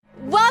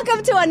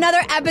Welcome to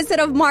another episode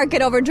of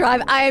Market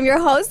Overdrive. I am your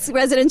host,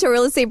 residential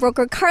real estate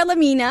broker Carla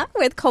Mina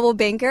with Coldwell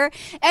Banker.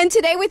 And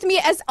today with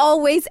me, as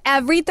always,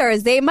 every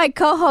Thursday, my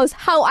co-host.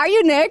 How are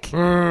you, Nick?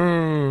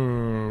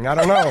 I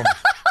don't know.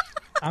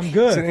 I'm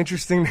good. It's an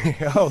interesting...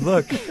 Oh,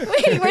 look.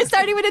 Wait, we're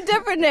starting with a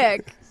different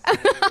Nick.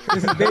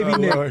 This is Baby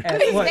Nick. Lord.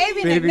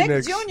 Baby Nick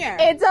Nick. Jr.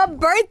 It's a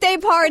birthday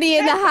party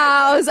in the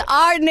house.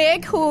 Our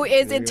Nick, who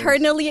is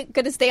eternally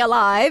going to stay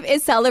alive,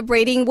 is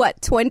celebrating,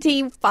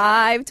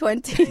 25,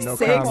 26? No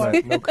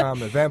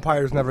comment.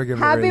 Vampires never give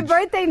Happy age.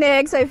 birthday,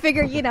 Nick. So I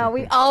figured,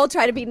 we all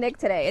try to be Nick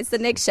today. It's the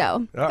Nick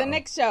show. Uh-oh. The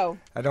Nick show.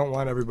 I don't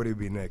want everybody to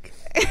be Nick.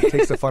 It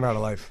takes the fun out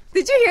of life.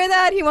 Did you hear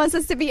that? He wants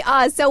us to be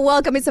us. So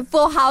welcome. It's a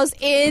full house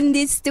in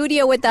the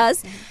studio with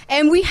us.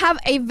 And we have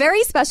a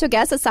very special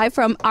guest aside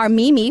from our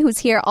Mimi, who's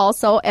here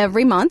also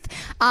every month.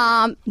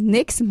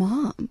 Nick's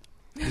mom.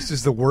 This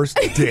is the worst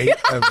date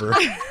ever.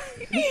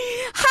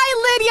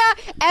 Hi,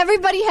 Lydia.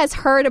 Everybody has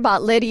heard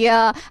about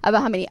Lydia,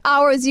 about how many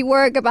hours you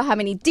work, about how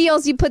many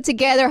deals you put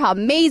together, how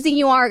amazing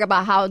you are,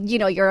 about how,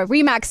 you're a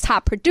RE/MAX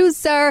top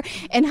producer,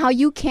 and how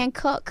you can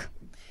cook.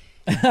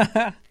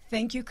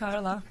 Thank you,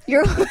 Carla.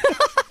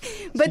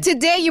 But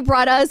today you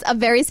brought us a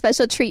very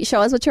special treat.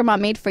 Show us what your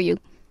mom made for you.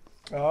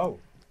 Oh,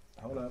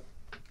 hold up.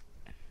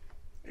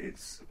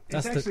 It's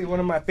actually one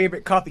of my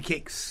favorite coffee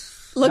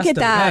cakes. Look at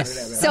that.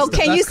 best. So That's the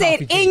can you best say it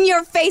coffee cake. in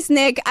your face,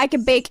 Nick? I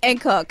can bake and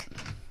cook.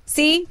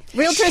 See?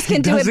 Realtors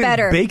can do it Doesn't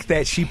better. bake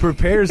that. She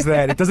prepares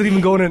that. It doesn't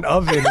even go in an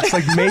oven. It's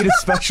like made a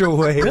special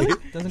way.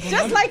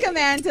 Just like a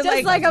man to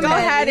Just like a go man.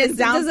 ahead and It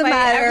doesn't downplay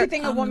matter.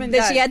 everything a woman That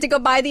does. she had to go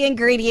buy the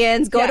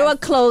ingredients, go to Yes. a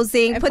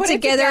closing, And put put it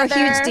together a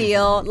together. huge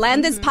deal,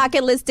 land this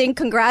pocket listing.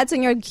 Congrats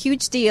on your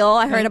huge deal.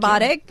 I heard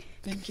about it.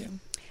 Thank you.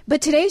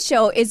 But today's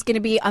show is going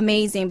to be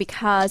amazing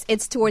because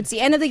it's towards the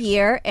end of the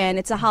year and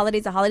it's the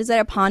holidays that are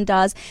upon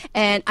us.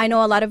 And I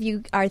know a lot of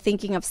you are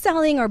thinking of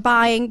selling or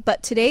buying,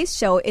 but today's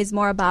show is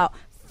more about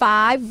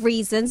 5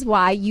 reasons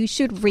why you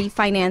should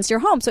refinance your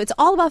home. So it's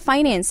all about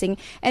financing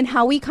and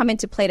how we come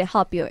into play to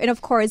help you. And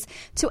of course,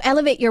 to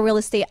elevate your real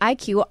estate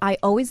IQ, I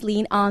always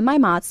lean on my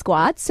mod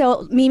squad.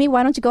 So Mimi,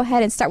 why don't you go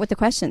ahead and start with the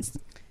questions?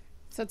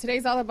 So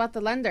today's all about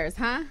the lenders,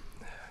 huh?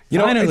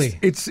 Finally.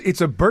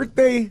 It's a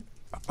birthday.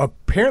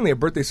 Apparently, a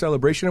birthday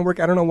celebration at work.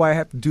 I don't know why I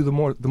have to do the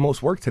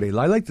most work today.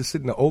 I like to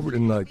sit in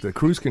the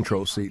cruise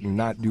control seat and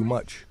not do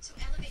much.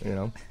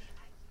 All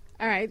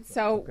right.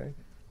 So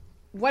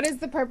what is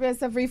the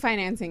purpose of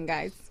refinancing,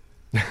 guys?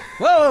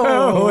 Whoa!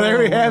 Oh, there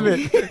we have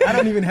it. I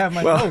don't even have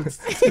my notes.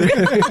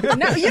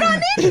 No, you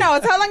don't need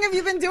notes. How long have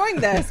you been doing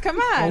this? Come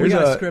on. We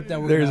got a script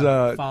that we're there's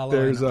gonna follow.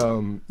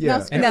 In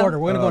No. order.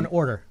 We're going to go in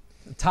order.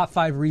 Top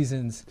 5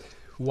 reasons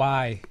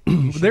why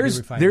you should be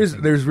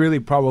refinancing. there's really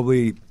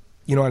probably,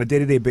 on a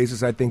day-to-day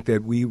basis, I think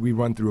that we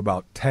run through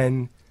about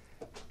 10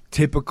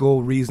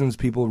 typical reasons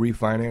people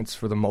refinance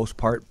for the most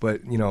part,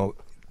 but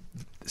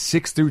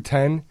 6 through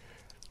 10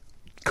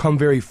 come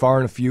very far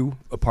and few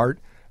apart.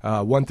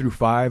 1 through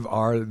 5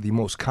 are the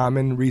most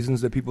common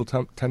reasons that people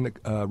tend to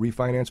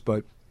refinance,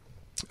 but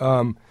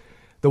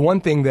the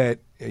one thing that,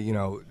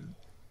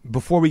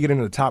 before we get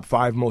into the top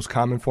 5 most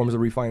common forms of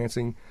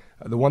refinancing,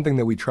 the one thing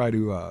that we try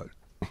to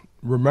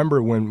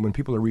remember when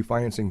people are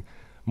refinancing,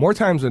 more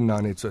times than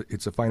none, it's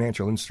a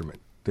financial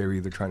instrument. They're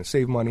either trying to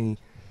save money,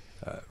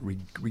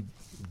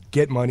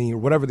 get money, or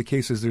whatever the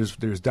case is.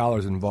 There's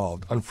dollars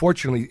involved.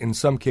 Unfortunately, in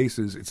some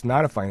cases, it's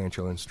not a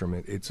financial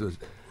instrument. It's a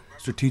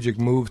strategic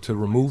move to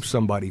remove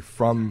somebody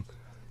from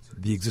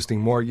the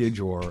existing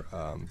mortgage, or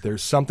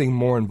there's something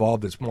more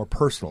involved that's more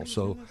personal.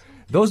 So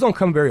those don't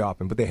come very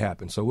often, but they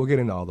happen. So we'll get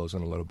into all those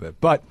in a little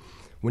bit. But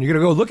when you're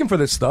going to go looking for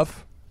this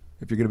stuff,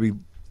 if you're going to be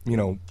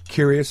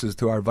curious as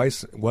to our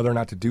advice, whether or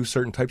not to do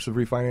certain types of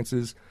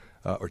refinances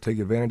or take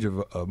advantage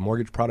of a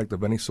mortgage product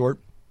of any sort,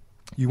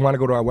 you want to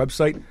go to our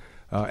website.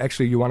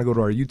 Actually, you want to go to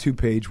our YouTube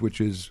page,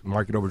 which is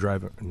Market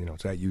Overdrive.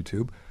 It's at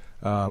YouTube.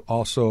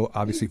 Also,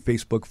 obviously,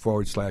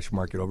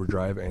 Facebook.com/Market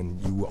Overdrive.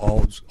 And you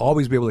will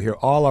always be able to hear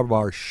all of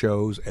our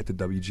shows at the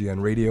WGN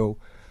Radio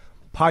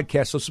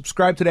podcast. So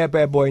subscribe to that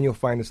bad boy and you'll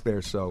find us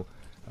there. So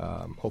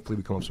hopefully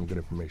we come up with some good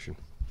information.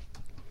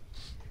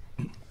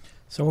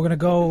 So we're going to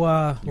go,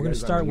 we're going to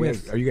start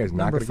Are you guys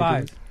not number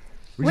going to 5.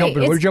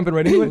 We're jumping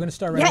right into We're it? going to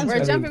start right Yeah, into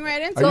We're it. jumping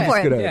right into Are you it. for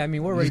just it. gonna, Yeah, I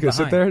mean, we're you right just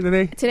gonna sit behind. there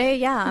today? Today,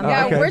 yeah.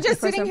 Yeah, okay. we're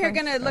just For sitting here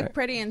surprise. going to look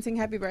pretty and sing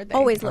happy birthday.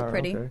 Always look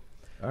pretty. Okay.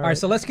 All right,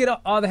 so let's get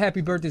all the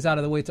happy birthdays out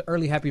of the way. It's an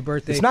early happy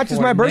birthday. It's not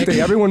just for my birthday.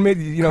 Nick. Everyone made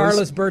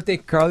Carla's birthday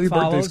Carly's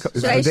follows. birthday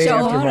is Should I the day show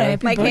after mine.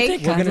 my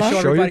cake? We're going to show Show your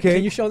everybody. cake.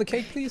 Can you show the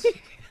cake, please?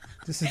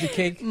 This is the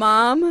cake.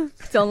 Mom,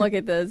 don't look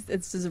at this.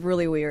 It's just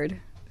really weird.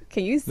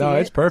 Can you see No,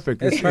 it? it's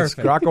perfect. It's It's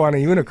perfect. Rocco on a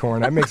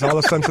unicorn. That makes all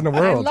the sense in the I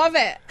world. love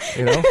it.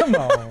 Come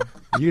on.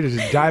 You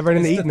just dive right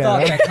into It's the eating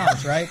thought that. that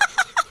counts, right?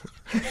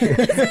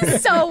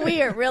 So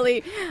weird,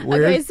 really.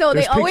 Weird? Okay, so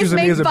There's they always pictures of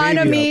me make as a fun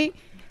of baby me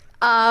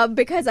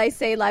because I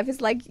say life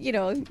is like,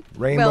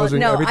 Rainbows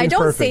and no, I everything's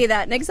don't perfect. say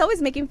that. Nick's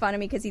always making fun of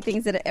me because he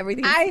thinks that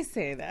everything. I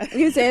say that.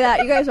 You say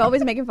that. You guys are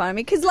always making fun of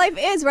me because life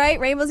is, right?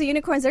 Rainbows and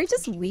unicorns, they're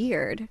just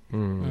weird.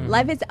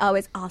 Life is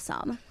always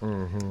awesome.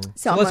 Mm-hmm.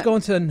 So let's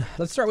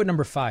start with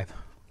number 5.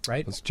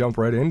 right? Let's jump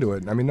right into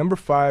it. I mean, number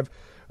 5,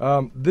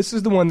 this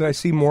is the one that I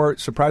see more,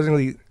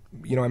 surprisingly,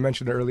 I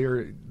mentioned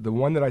earlier, the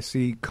one that I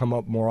see come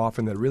up more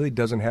often that really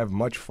doesn't have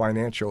much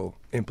financial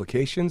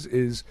implications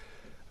is,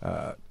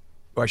 or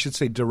I should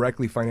say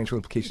directly financial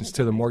implications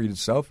to the mortgage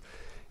itself,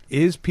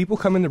 is people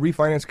come in to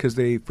refinance because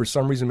they, for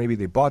some reason, maybe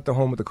they bought the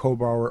home with a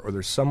co-borrower or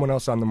there's someone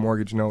else on the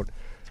mortgage note.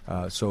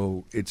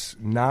 So it's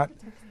not,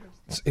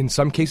 in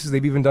some cases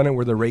they've even done it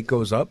where the rate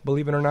goes up,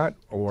 believe it or not,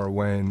 or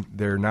when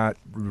they're not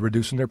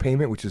reducing their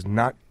payment, which is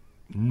not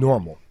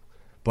normal.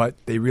 But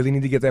they really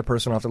need to get that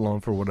person off the loan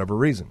for whatever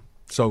reason.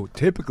 So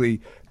typically,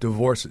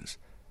 divorces.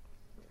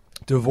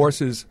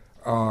 Divorces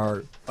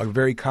are a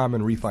very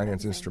common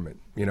refinance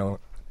instrument,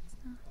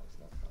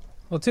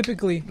 Well,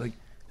 typically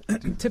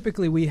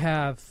we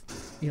have,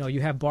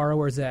 you have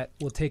borrowers that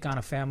will take on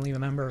a family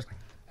member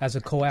as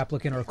a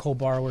co-applicant or a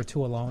co-borrower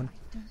to a loan.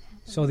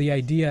 So the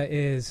idea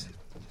is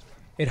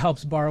it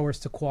helps borrowers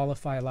to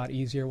qualify a lot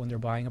easier when they're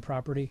buying a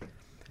property.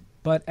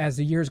 But as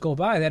the years go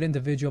by, that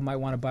individual might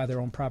want to buy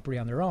their own property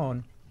on their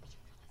own.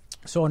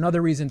 So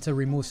another reason to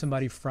remove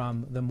somebody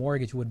from the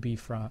mortgage would be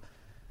to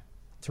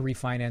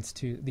refinance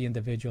to the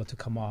individual to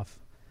come off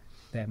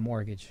that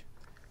mortgage.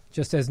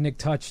 Just as Nick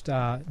touched,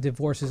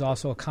 divorce is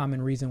also a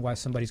common reason why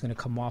somebody's going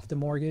to come off the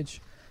mortgage.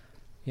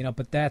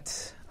 But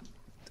that's,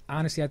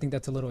 honestly, I think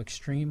that's a little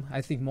extreme.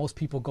 I think most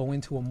people go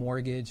into a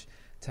mortgage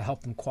to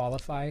help them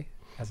qualify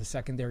as a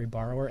secondary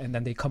borrower, and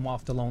then they come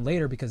off the loan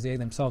later because they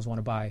themselves want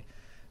to buy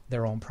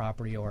their own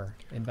property or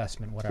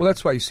investment, whatever. Well,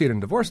 that's why you see it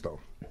in divorce, though.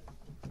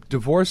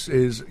 Divorce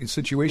is a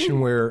situation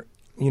where,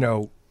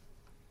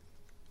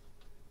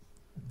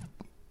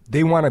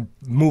 they want to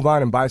move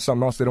on and buy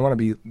something else. They don't want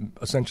to be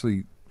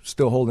essentially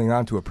still holding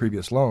on to a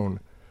previous loan,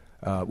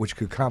 which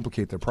could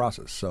complicate their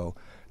process. So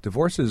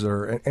divorces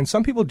are, and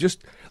some people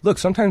just, look,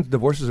 sometimes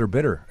divorces are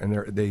bitter and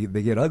they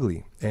get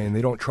ugly and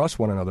they don't trust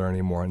one another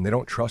anymore and they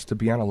don't trust to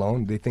be on a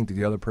loan. They think that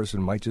the other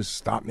person might just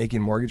stop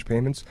making mortgage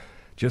payments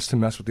just to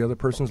mess with the other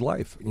person's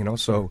life,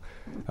 so...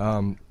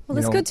 Well,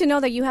 it's good to know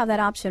that you have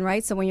that option,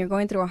 right? So when you're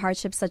going through a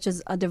hardship such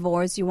as a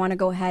divorce, you want to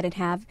go ahead and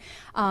have,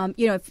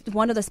 if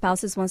one of the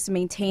spouses wants to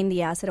maintain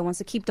the asset and wants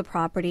to keep the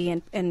property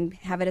and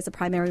have it as a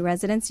primary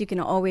residence, you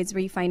can always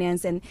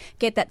refinance and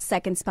get that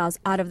second spouse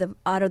out of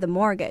the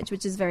mortgage,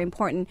 which is very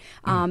important.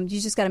 You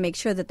just got to make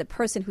sure that the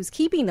person who's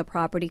keeping the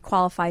property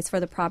qualifies for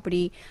the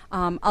property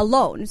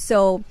alone.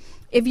 So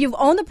if you've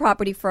owned the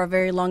property for a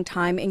very long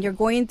time and you're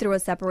going through a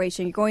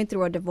separation, you're going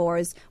through a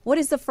divorce, what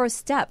is the first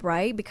step,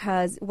 right?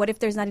 Because what if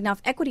there's not enough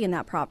equity in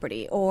that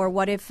property? Or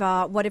what if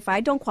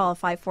I don't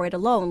qualify for it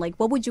alone? Like,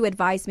 what would you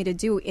advise me to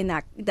do in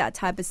that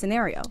type of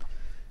scenario?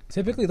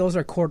 Typically, those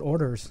are court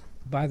orders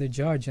by the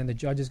judge, and the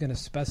judge is going to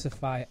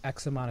specify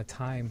X amount of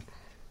time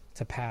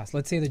to pass.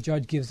 Let's say the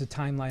judge gives a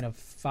timeline of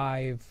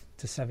 5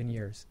 to 7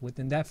 years.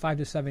 Within that 5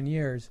 to 7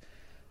 years,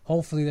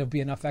 hopefully there'll be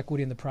enough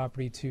equity in the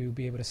property to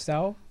be able to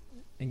sell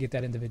and get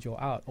that individual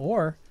out.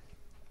 Or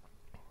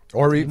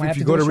if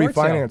you go to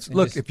refinance,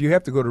 look, if you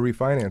have to go to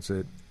refinance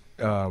it,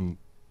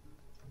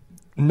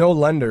 no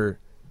lender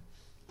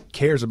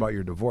cares about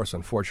your divorce,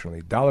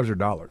 unfortunately. Dollars are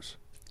dollars.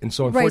 And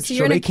so, right, so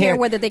you're going to care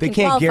whether they can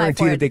qualify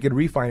guarantee for that it. they could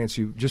refinance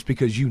you just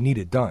because you need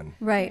it done.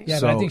 Right. Yeah,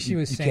 so but I think she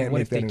was saying, can't what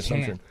make if they that can't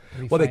assumption.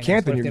 refinance? Well, they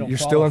can't, What if then they don't you're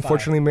still qualify?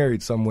 unfortunately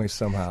married some way,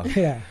 somehow.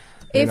 Yeah.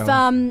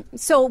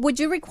 So would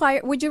you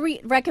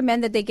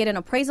recommend that they get an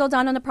appraisal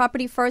done on the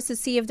property first to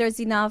see if there's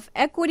enough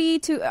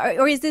equity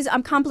or is this,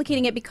 I'm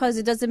complicating it because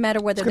it doesn't matter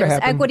whether there's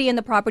equity in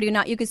the property or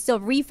not, you can still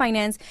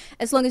refinance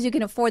as long as you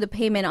can afford the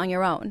payment on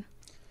your own?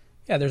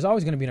 Yeah, there's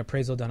always going to be an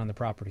appraisal done on the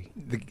property.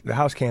 The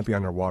house can't be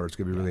underwater. It's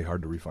going to be really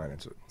hard to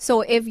refinance it.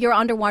 So if you're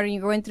underwater and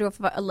you're going through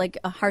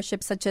a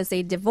hardship such as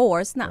a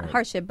divorce, not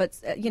hardship, but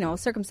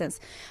circumstance,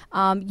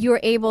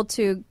 you're able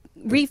to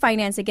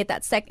refinance and get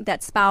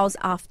that spouse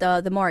off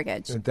the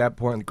mortgage. At that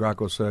point,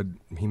 Graco said,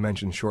 he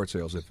mentioned short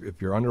sales.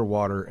 If you're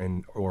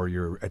underwater or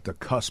you're at the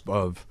cusp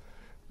of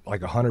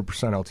like 100%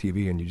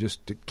 LTV and you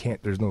just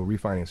can't, there's no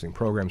refinancing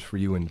programs for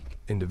you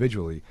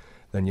individually,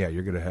 then yeah,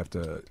 you're going to have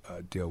to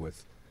deal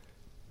with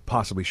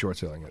possibly short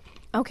selling it.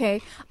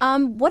 Okay.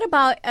 What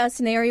about a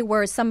scenario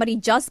where somebody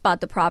just bought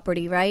the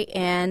property, right?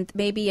 And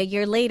maybe a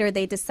year later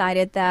they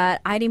decided that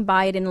I didn't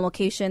buy it in a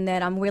location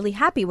that I'm really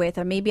happy with.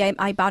 Or maybe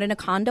I bought in a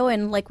condo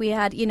and like we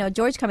had,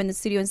 George come in the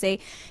studio and say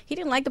he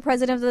didn't like the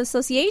president of the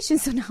association,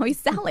 so now he's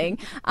selling.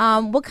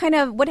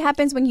 What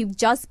happens when you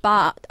just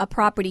bought a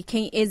property?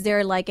 Is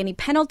there like any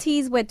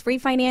penalties with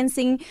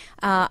refinancing?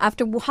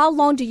 After how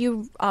long do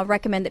you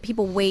recommend that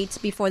people wait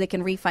before they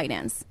can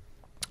refinance?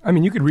 I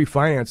mean, you could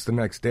refinance the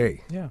next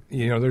day. Yeah.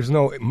 There's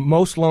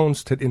most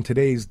loans in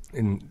today's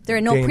there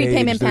are no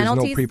prepayment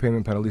penalties. There's no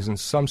prepayment penalties. In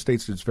some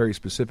states, it's very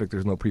specific.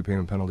 There's no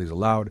prepayment penalties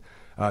allowed.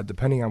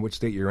 Depending on which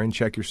state you're in,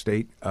 check your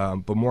state.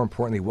 But more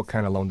importantly, what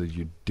kind of loan did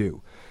you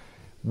do?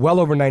 Well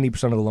over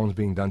 90% of the loans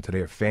being done today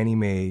are Fannie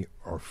Mae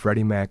or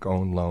Freddie Mac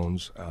owned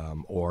loans,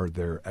 or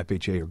they're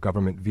FHA or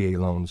government VA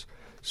loans.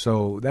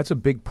 So that's a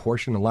big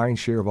portion, the lion's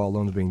share of all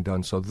loans being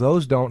done. So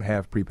those don't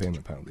have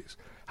prepayment penalties.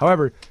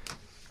 However,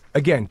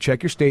 Again,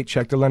 check your state,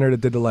 check the lender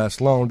that did the last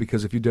loan,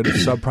 because if you did a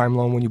subprime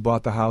loan when you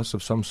bought the house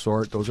of some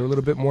sort, those are a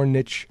little bit more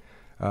niche.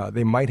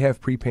 They might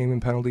have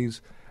prepayment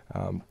penalties.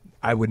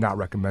 I would not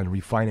recommend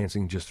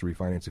refinancing just to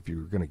refinance if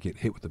you're going to get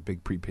hit with a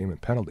big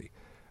prepayment penalty.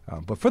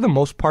 But for the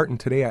most part, and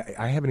today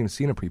I haven't even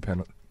seen a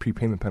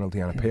prepayment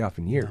penalty on a payoff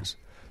in years.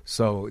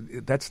 So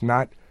that's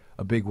not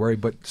a big worry.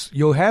 But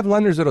you'll have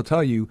lenders that'll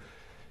tell you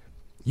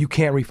you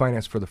can't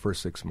refinance for the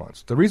first 6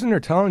 months. The reason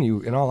they're telling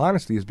you, in all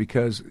honesty, is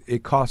because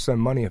it costs them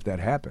money if that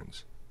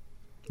happens.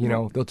 You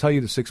know, they'll tell you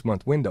the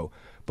 6-month window.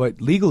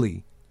 But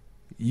legally,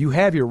 you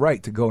have your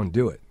right to go and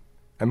do it.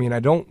 I mean,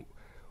 I don't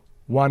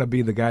want to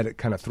be the guy that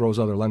kind of throws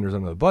other lenders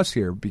under the bus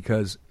here,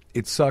 because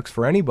it sucks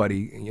for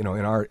anybody, you know,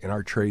 in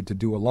our trade to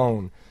do a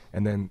loan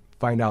and then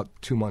find out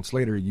 2 months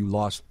later you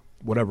lost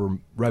whatever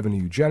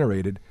revenue you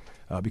generated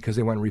because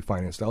they went and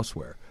refinanced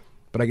elsewhere.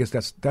 But I guess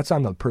that's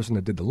on the person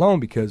that did the loan,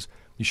 because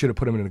you should have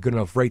put them in a good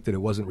enough rate that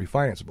it wasn't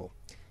refinanceable.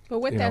 But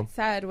with that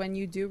said, when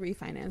you do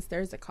refinance,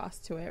 there's a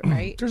cost to it,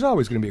 right? There's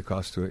always going to be a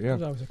cost to it, yeah.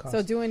 There's always a cost.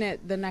 So doing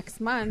it the next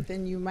month,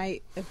 and you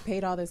might have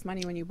paid all this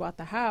money when you bought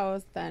the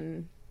house,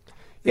 then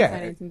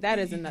refinancing, that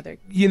is another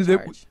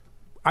charge.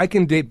 I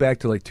can date back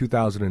to like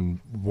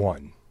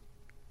 2001,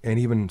 and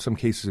even some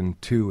cases in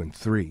 2 and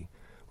 3,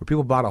 where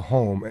people bought a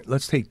home.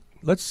 Let's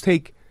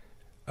take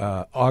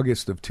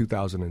August of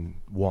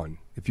 2001.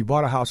 If you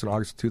bought a house in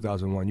August of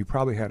 2001, you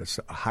probably had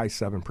a high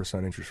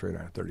 7% interest rate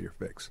on a 30-year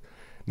fix.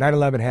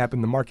 9/11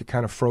 happened. The market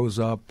kind of froze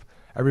up.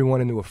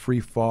 Everyone into a free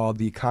fall.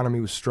 The economy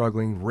was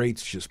struggling.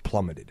 Rates just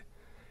plummeted.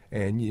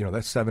 And, you know,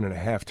 that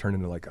 7.5 turned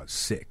into like a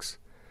 6.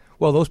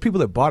 Well, those people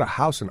that bought a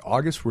house in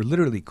August were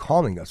literally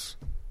calling us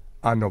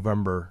on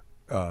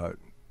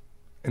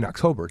in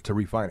October to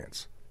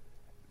refinance.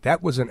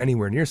 That wasn't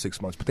anywhere near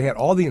 6 months, but they had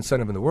all the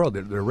incentive in the world.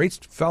 Their rates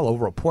fell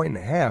over 1.5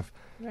 points,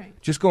 right,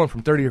 just going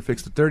from 30-year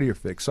fix to 30-year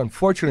fix. So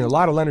unfortunately, a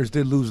lot of lenders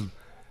did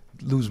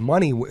lose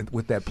money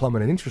with that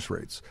plummeted interest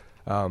rates,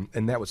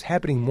 and that was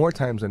happening more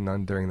times than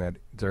none during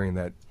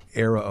that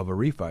era of a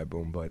refi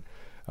boom. But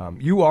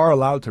you are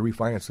allowed to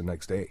refinance the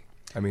next day.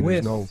 I mean,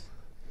 there's no,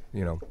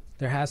 you know.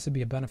 There has to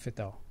be a benefit,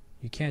 though.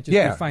 You can't just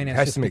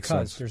refinance just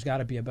because. Sense. There's got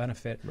to be a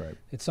benefit. Right.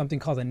 It's something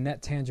called a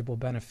net tangible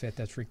benefit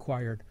that's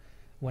required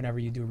whenever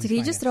you do refinance. Did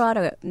he just throw out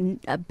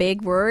a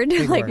big word?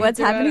 Big like, word. what's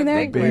happening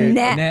there?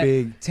 Net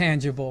big,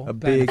 tangible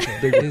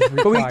benefit is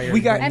required.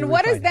 we got, and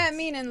what does that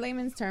mean in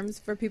layman's terms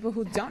for people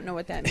who don't know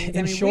what that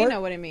means? We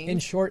know what it means. In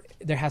short,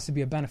 there has to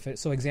be a benefit.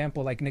 So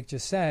example, like Nick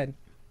just said,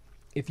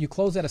 if you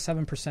close at a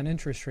 7%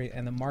 interest rate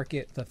and the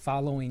market the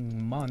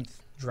following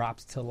month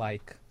drops to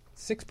like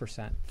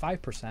 6%,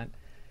 5%,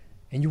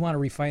 and you want to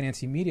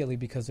refinance immediately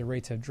because the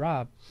rates have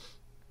dropped,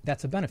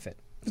 that's a benefit.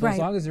 So as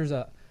long as there's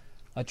a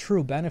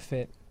true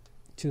benefit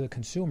to the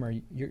consumer,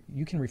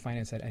 you can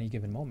refinance at any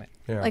given moment.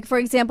 Yeah. Like, for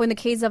example, in the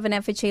case of an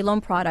FHA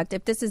loan product,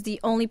 if this is the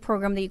only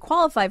program that you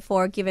qualify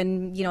for,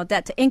 given, you know,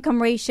 debt to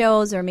income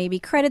ratios or maybe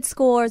credit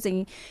scores,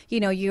 and, you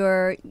know,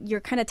 you're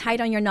kind of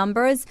tight on your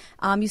numbers,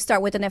 you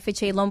start with an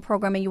FHA loan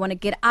program and you want to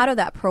get out of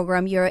that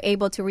program, you're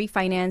able to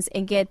refinance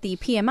and get the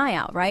PMI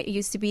out, right? It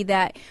used to be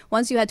that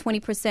once you had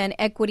 20%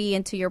 equity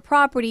into your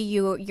property,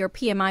 your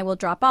PMI will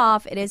drop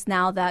off. It is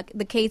now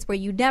the case where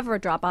you never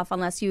drop off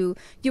unless you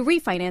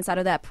refinance out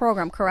of that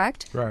program,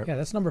 correct? Right. Yeah,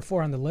 that's number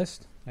 4 on the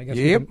list. I guess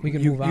we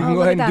can you move on. You can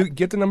go ahead and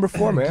get the number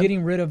 4, man.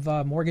 Getting rid of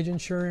mortgage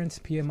insurance,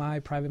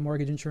 PMI, private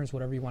mortgage insurance,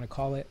 whatever you want to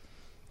call it.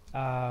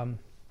 That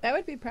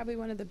would be probably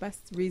one of the best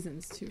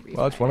reasons to refinance.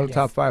 Well, it's one of the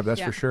top 5, that's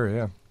for sure,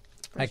 yeah.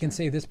 I can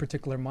say this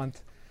particular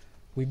month,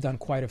 we've done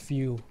quite a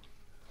few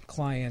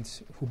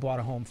clients who bought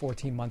a home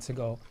 14 months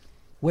ago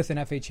with an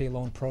FHA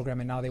loan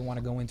program, and now they want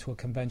to go into a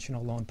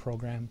conventional loan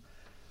program,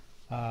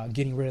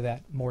 getting rid of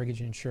that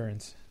mortgage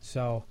insurance.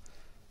 So,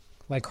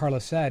 like Carla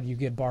said, you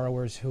get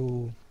borrowers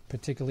who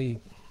particularly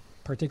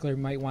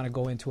might want to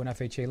go into an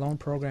FHA loan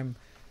program.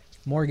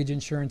 Mortgage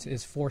insurance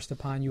is forced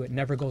upon you. It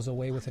never goes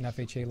away with an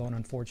FHA loan,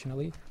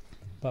 unfortunately.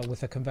 But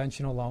with a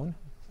conventional loan,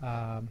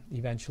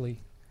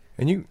 eventually.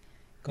 And you...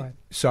 Go ahead.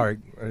 Sorry,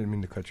 I didn't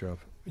mean to cut you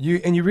off.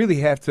 You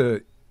really have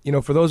to, you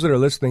know, for those that are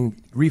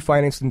listening,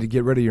 refinancing to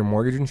get rid of your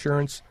mortgage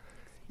insurance,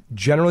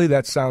 generally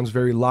that sounds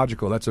very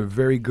logical. That's a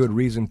very good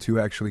reason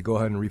to actually go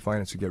ahead and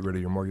refinance to get rid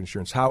of your mortgage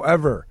insurance.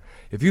 However,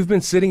 if you've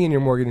been sitting in your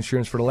mortgage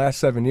insurance for the last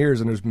 7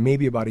 years and there's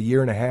maybe about 1.5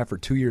 years or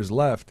 2 years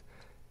left,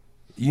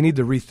 you need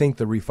to rethink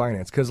the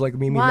refinance. Because like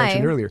Mimi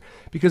mentioned earlier,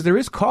 because there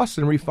is cost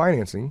in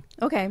refinancing.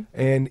 Okay.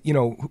 And, you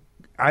know,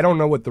 I don't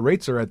know what the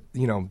rates are at.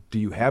 You know, do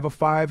you have a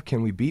 5?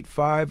 Can we beat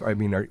 5? I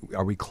mean,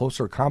 are we close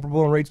or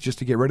comparable in rates just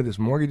to get rid of this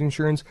mortgage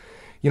insurance?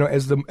 You know,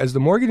 as the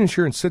mortgage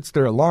insurance sits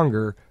there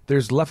longer,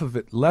 there's less of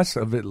it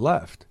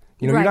left.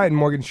 You know, you're not in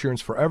mortgage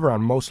insurance forever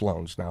on most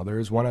loans now. There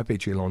is one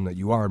FHA loan that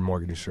you are in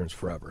mortgage insurance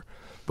forever.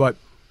 But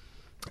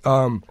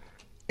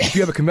if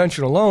you have a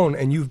conventional loan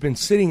and you've been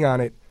sitting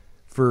on it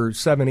for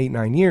 7, 8,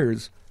 9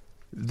 years,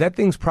 that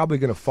thing's probably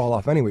going to fall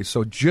off anyway.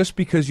 So just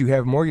because you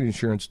have mortgage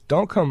insurance,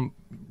 don't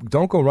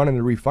go running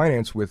to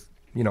refinance with,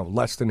 you know,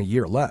 less than a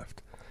year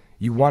left.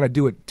 You want to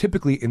do it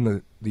typically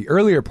in the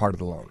earlier part of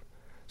the loan.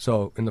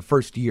 So in the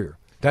first year,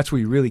 That's where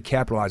you really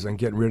capitalize on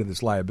getting rid of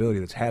this liability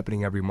that's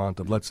happening every month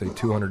of, let's say,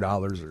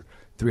 $200 or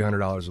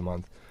 $300 a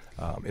month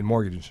in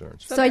mortgage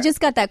insurance. So I just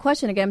got that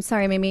question again. I'm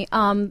sorry, Mimi.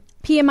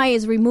 PMI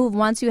is removed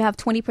once you have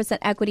 20%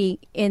 equity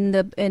in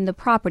the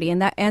property,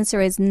 and that answer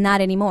is not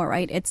anymore,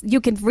 right?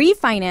 You can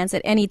refinance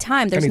at any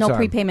time. There's no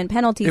prepayment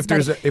penalties. If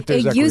there's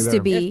it used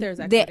to be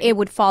that it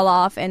would fall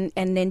off, and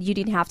then you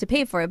didn't have to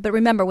pay for it. But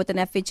remember, with an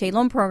FHA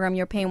loan program,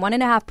 you're paying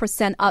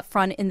 1.5%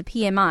 upfront in the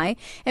PMI,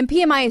 and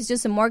PMI is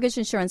just a mortgage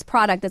insurance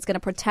product that's going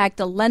to protect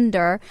the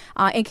lender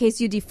in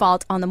case you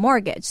default on the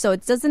mortgage. So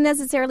it doesn't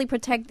necessarily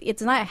protect.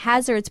 It's not a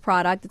hazards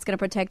product. It's going to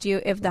protect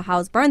you if the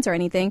house burns or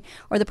anything,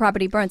 or the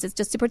property burns. It's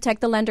just to protect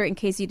the lender in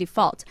case you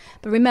default.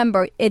 But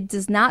remember, it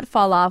does not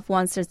fall off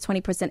once there's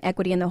 20%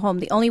 equity in the home.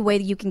 The only way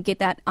that you can get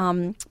that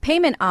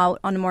payment out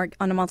on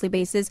a monthly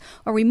basis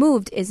or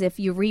removed is if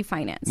you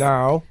refinance.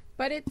 No.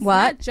 But it's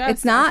not just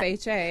it's not.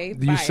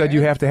 FHA. You said you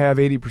have to have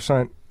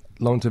 80%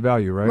 loan to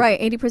value, right? Right,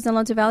 80%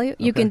 loan to value.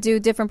 You can do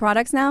different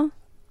products now.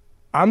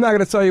 I'm not going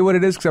to tell you what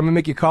it is because I'm going to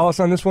make you call us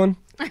on this one.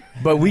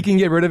 But we can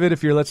get rid of it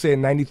if you're, let's say, at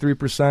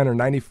 93% or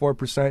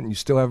 94% and you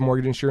still have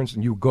mortgage insurance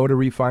and you go to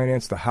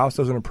refinance, the house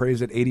doesn't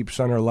appraise at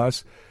 80% or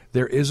less.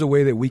 There is a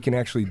way that we can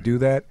actually do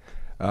that.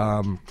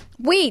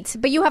 Wait,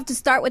 but you have to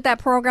start with that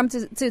program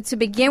to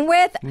begin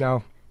with?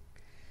 No.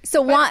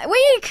 So why?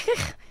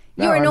 Wait.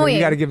 You're annoying.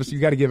 You got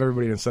to give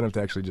everybody an incentive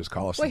to actually just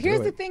call us. Well,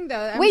 here's the thing,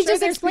 though. Wait,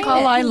 just explain Call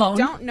it. iLoan.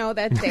 Don't know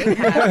that they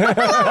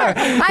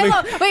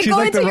have. Wait, She's go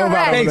like into the your robot.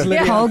 rent. Thanks,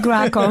 Lydia. Call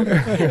Graco.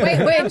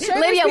 Wait,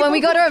 Lydia, when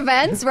we go to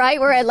events, right?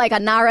 We're at like a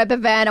NAREP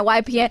event, a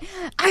YPN.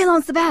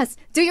 iLoan's the best.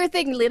 Do your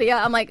thing, Lydia.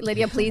 I'm like,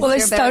 Lydia, please. Well,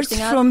 it starts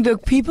from the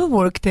people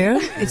work there.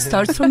 It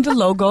starts from the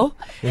logo.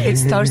 It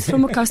starts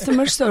from a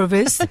customer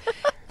service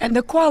and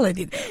the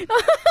quality.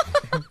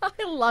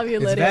 I love you,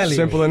 Lydia. value.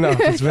 Simple enough.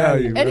 It's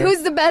value. And right?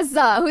 who's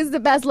the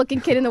best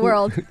looking kid in the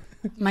world?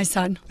 My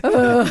son.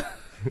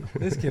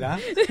 This kid, huh?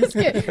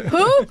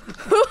 Who?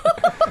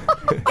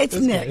 It's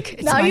Nick.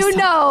 It's Now my you son.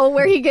 know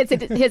where he gets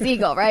his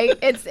ego, right?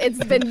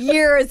 It's been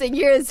years and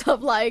years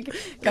of like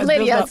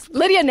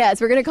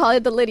Lydia-ness. We're gonna call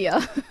it the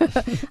Lydia.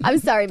 I'm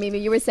sorry, Mimi.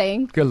 You were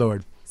saying? Good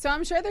Lord. So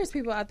I'm sure there's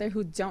people out there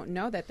who don't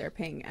know that they're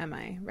paying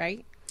MI,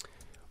 right?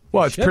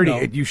 Well, it's Should pretty.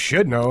 know. You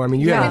should know. I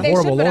mean, you I have mean, a they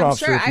horrible should, but loan I'm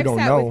officer sure if you I've don't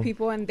sat know. with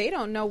people and they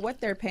don't know what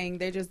they're paying.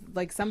 They're just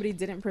like somebody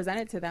didn't present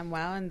it to them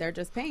well, and they're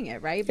just paying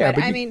it, right? Yeah,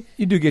 but I you, mean,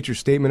 you do get your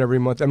statement every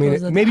month. I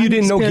Those are mean, maybe the you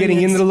didn't know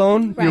getting into the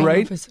loan. You're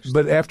Right. right.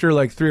 But after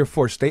like 3 or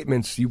 4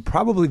 statements, you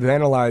probably have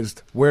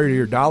analyzed where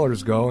your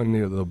dollars go, and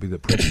there'll be the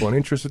principal and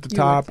interest at the you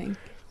top. would think.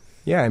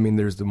 Yeah, I mean,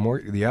 there's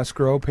the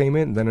escrow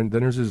payment, and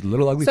then there's this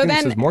little ugly So thing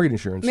that then says mortgage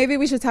insurance. Maybe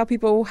we should tell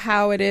people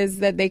how it is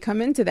that they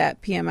come into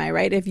that PMI,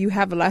 right? If you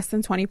have less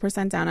than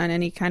 20% down on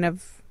any kind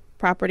of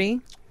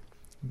property.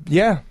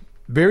 Yeah,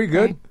 very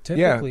good.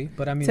 Typically, Yeah.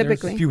 but I mean,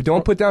 Typically. If you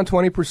don't put down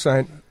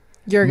 20%,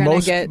 You're going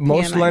to get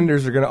most PMI.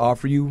 lenders are going to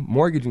offer you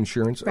mortgage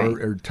insurance Right.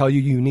 or tell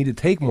you need to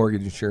take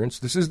mortgage insurance.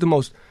 This is the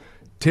most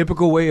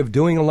typical way of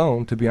doing a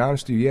loan, to be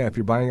honest with you. Yeah, if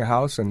you're buying a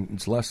house and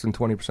it's less than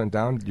 20%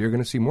 down, you're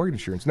going to see mortgage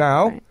insurance.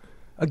 Now, Right.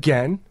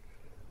 again,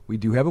 we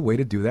do have a way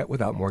to do that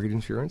without mortgage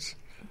insurance.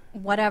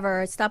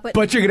 Whatever. Stop it.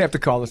 But you're going to have to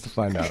call us to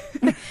find out.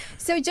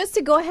 So just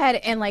to go ahead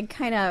and like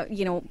kind of,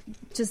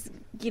 just,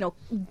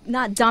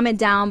 not dumb it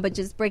down, but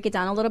just break it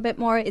down a little bit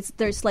more.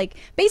 There's like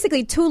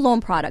basically 2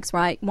 loan products,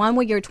 right? One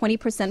where you're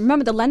 20%.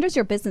 Remember, the lender's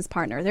your business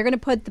partner. They're going to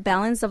put the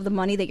balance of the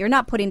money that you're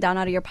not putting down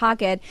out of your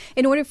pocket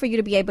in order for you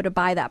to be able to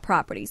buy that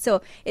property.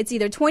 So it's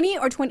either 20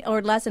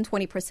 or less than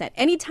 20%.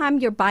 Anytime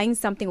you're buying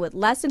something with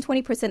less than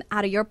 20%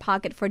 out of your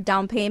pocket for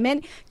down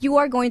payment, you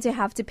are going to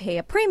have to pay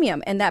a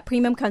premium. And that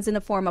premium comes in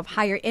the form of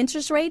higher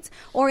interest rates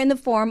or in the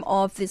form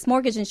of this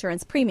mortgage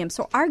insurance premium.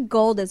 So our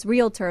goal as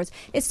realtors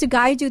is to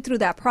guide you through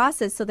that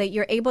process so that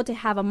you're able to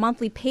have a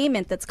monthly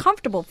payment that's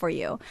comfortable for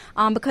you,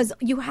 because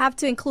you have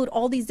to include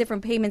all these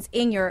different payments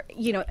in your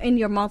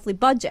monthly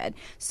budget.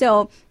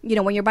 So,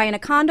 when you're buying a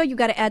condo, you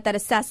got to add that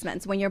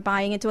assessments. When you're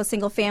buying into a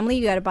single family,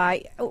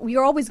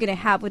 you're always going to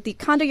have, with the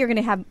condo, you're going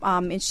to have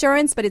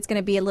insurance, but it's going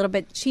to be a little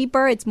bit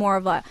cheaper. It's more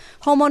of a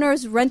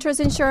homeowner's, renter's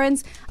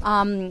insurance.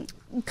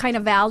 Kind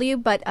of value,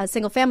 but a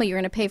single family, you're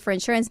going to pay for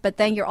insurance, but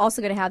then you're also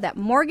going to have that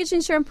mortgage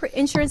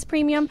insurance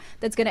premium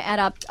that's going to add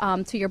up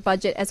to your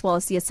budget as well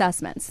as the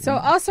assessments. So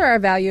also our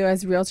value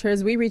as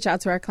realtors, we reach out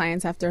to our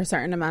clients after a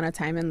certain amount of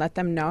time and let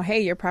them know,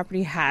 hey, your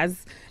property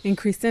has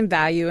increased in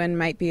value and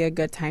might be a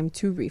good time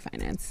to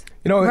refinance.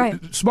 Right.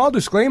 Small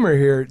disclaimer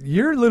here,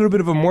 you're a little bit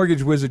of a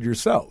mortgage wizard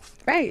yourself.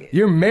 Right.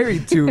 You're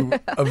married to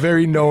a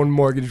very known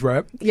mortgage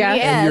rep. Yeah.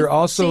 Yeah. And you're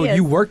also, she is.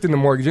 you worked in the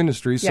mortgage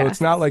industry, so Yes.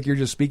 it's not like you're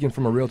just speaking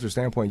from a realtor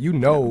standpoint. You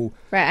know.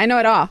 Right. I know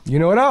it all. You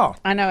know it all.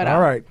 I know it all.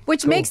 All right.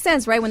 Which Cool. makes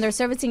sense, right? When they're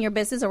servicing your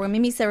business or when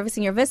Mimi's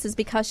servicing your business,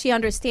 because she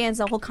understands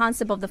the whole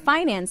concept of the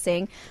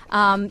financing,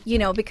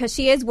 because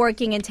she is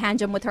working in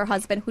tandem with her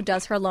husband who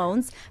does her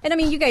loans. And I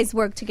mean, you guys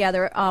work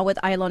together with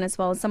iLoan as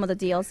well in some of the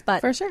deals.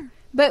 But For sure.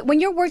 But when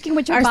you're working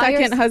with your Our buyers,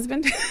 second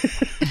husband.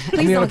 please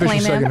I'm the don't unofficial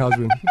claim second him.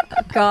 husband.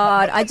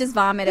 God, I just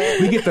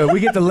vomited. We get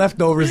the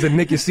leftovers that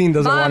Nick Yassine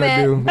doesn't want to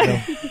do.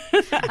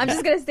 Vomit. I'm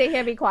just going to stay here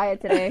and be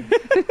quiet today.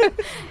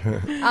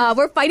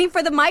 We're fighting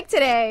for the mic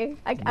today.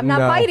 I'm not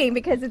No. fighting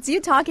because it's you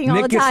talking all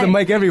Nick the gets time. the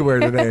mic everywhere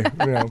today.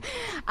 You know.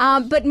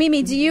 But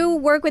Mimi, do you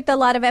work with a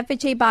lot of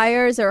FHA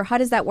buyers, or how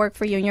does that work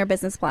for you in your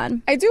business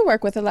plan? I do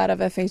work with a lot of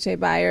FHA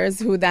buyers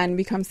who then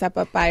become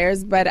step-up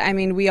buyers, but I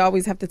mean, we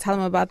always have to tell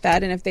them about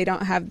that, and if they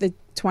don't have the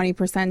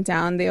 20%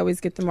 down, they always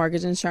get the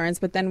mortgage insurance,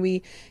 but then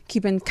we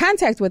keep in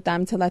contact with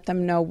them to let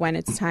them know when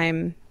it's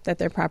time that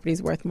their property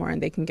is worth more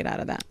and they can get out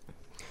of that.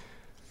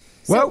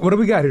 Well, what do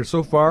we got here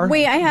so far?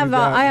 Wait, I have We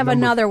got number-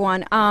 another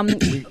one.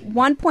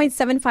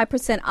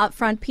 1.75%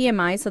 upfront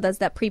PMI, so that's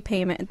that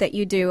prepayment that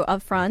you do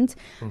upfront.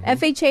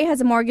 FHA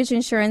has a mortgage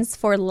insurance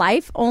for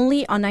life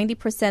only on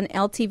 90%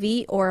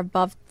 LTV or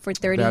above for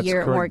 30-year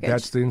correct. mortgage.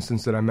 That's the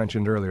instance that I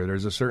mentioned earlier.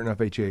 There's a certain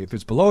FHA. If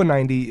it's below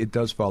 90, it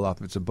does fall off.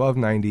 If it's above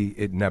 90,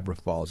 it never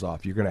falls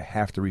off. You're going to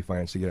have to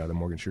refinance to get out of the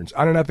mortgage insurance.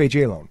 On an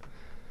FHA loan.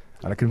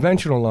 On a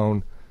conventional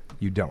loan,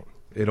 you don't.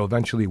 It'll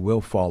eventually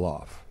will fall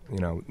off.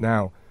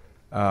 Now,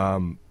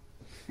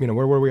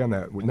 where were we on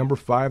that? Number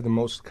 5, the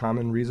most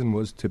common reason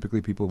was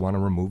typically people want to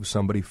remove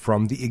somebody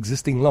from the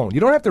existing loan. You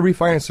don't have to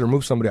refinance to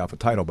remove somebody off a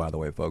title, by the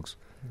way, folks.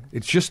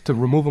 It's just to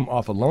remove them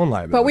off a loan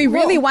liability. But we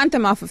really want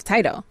them off of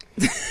title.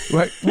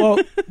 Right. Well,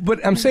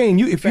 but I'm saying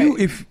if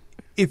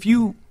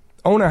you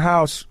own a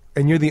house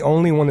and you're the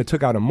only one that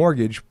took out a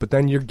mortgage, but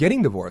then you're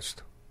getting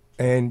divorced,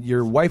 and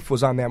your wife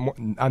was on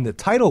the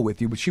title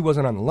with you, but she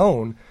wasn't on the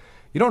loan,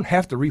 you don't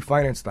have to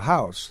refinance the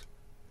house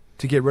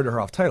to get rid of her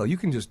off title. You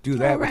can just do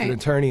that with an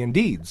attorney and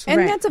deeds. and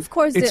Right. that's, of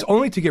course, It's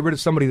only to get rid of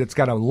somebody that's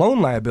got a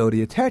loan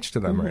liability attached to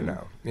them right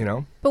now.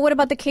 but what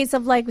about the case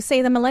of, like,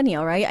 say, the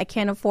millennial, right? I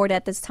can't afford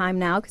at this time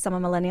now because I'm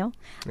a millennial.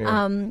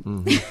 Yeah.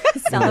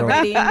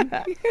 Celebrating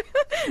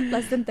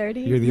less than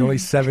 30. You're the only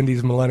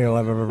 70s millennial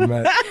I've ever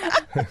met.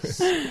 Why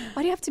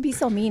do you have to be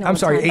so mean all I'm the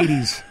sorry, time?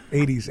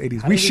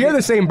 80s. We share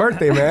the same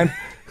birthday, man.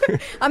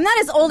 I'm not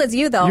as old as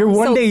you, though. You're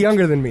one so- day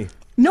younger than me.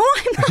 No,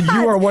 I'm not.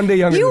 You are one day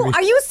younger than me.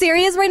 Are you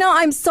serious right now?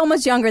 I'm so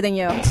much younger than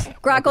you.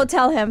 Graco,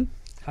 tell him.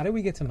 How did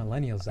we get to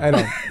millennials? I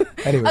know.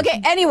 Anyway.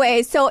 Okay,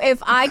 anyway, so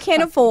if I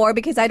can't afford,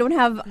 because I don't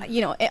have,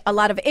 a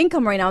lot of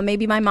income right now,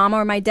 maybe my mom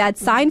or my dad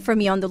signed for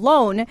me on the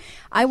loan,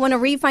 I want to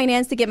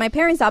refinance to get my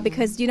parents out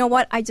because, you know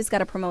what? I just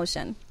got a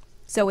promotion.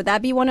 So would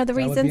that be one of the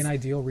That would be reasons? an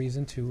ideal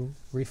reason to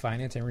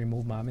refinance and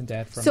remove mom and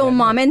dad from So, that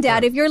mom and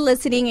dad, Yeah. if you're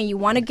listening and you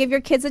want to give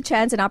your kids a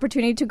chance, an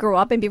opportunity to grow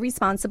up and be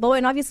responsible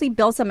and obviously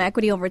build some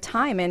equity over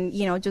time and,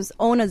 just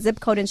own a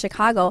zip code in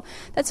Chicago,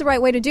 that's the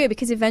right way to do it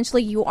because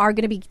eventually you are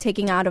going to be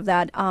taking out of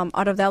that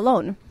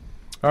loan.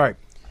 All right.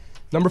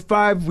 Number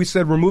 5, we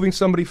said removing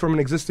somebody from an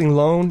existing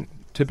loan.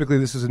 Typically,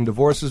 this is in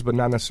divorces, but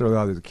not necessarily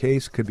always the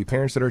case. Could be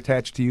parents that are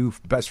attached to you,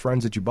 best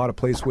friends that you bought a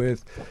place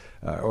with,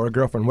 or a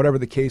girlfriend, whatever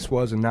the case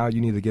was, and now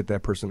you need to get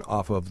that person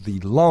off of the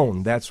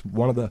loan. That's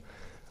one of the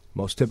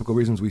most typical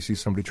reasons we see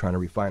somebody trying to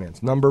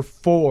refinance. Number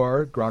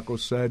 4, Graco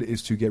said,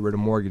 is to get rid of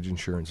mortgage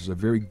insurance. It's a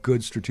very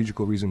good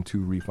strategical reason to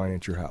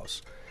refinance your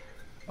house.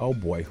 Oh,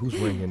 boy, who's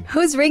ringing?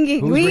 Who's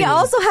ringing? Who's We ringing?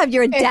 also have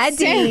your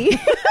daddy.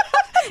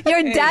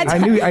 Your dad.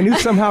 I knew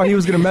somehow he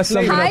was going to mess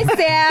something Hi, up.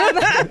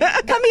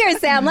 Sam. Come here,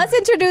 Sam. Let's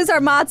introduce our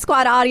Mod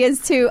Squad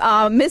audience to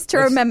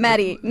Mr.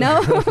 Mehmeti.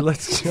 No?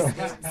 Let's chill.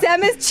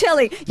 Sam is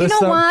chilling. You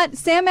Let's, know what?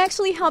 Sam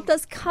actually helped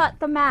us cut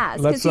the mask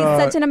because let's, he's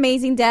such an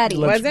amazing daddy.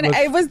 Wasn't it?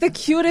 It was the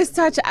cutest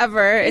touch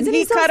ever. And Isn't he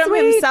he so cut him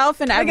sweet?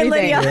 himself and Look at everything.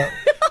 Lydia. Yeah.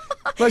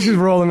 Let's just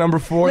roll to number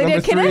 4. Lydia,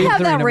 number can 3. I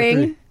have that number ring?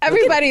 3.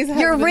 Everybody's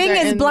Your husbands ring are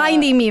is in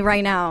blinding me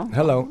right now.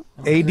 Hello.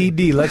 ADD.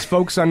 Let's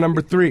focus on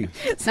number 3.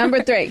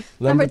 Number 3.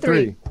 Number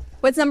 3.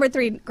 What's number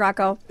 3,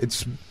 Graco?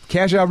 It's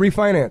cash out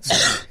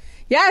refinance.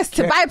 Yes,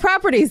 to buy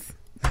properties.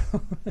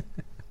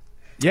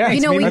 Yeah.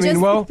 You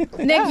know, well,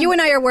 Nick, you and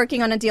I are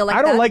working on a deal like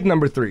I that. don't like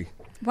number 3.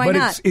 Why but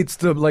not? it's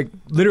the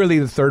literally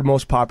the third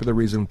most popular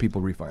reason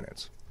people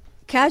refinance.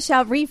 Cash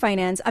out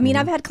refinance. I mean,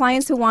 I've had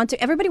clients who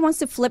everybody wants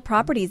to flip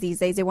properties these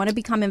days. They want to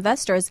become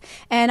investors.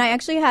 And I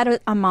actually had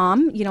a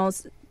mom,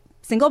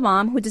 single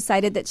mom, who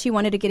decided that she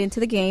wanted to get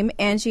into the game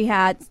and she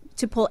had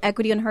to pull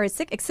equity on her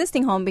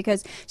existing home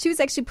because she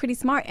was actually pretty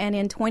smart. And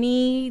in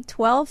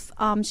 2012,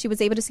 she was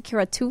able to secure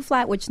a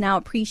 2-flat, which now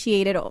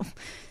appreciated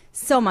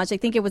so much. I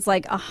think it was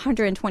like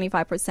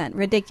 125%.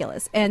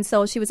 Ridiculous. And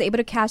so she was able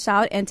to cash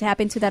out and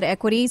tap into that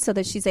equity so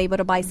that she's able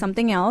to buy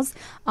something else.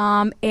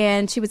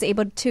 And she was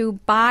able to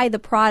buy the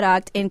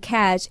product in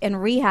cash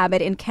and rehab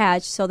it in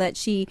cash so that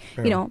she,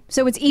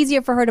 so it's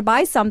easier for her to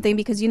buy something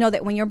because you know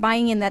that when you're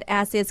buying in that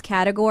assets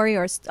category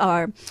or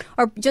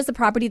just a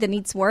property that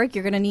needs work,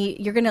 you're going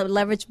to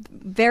leverage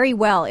very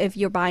well if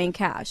you're buying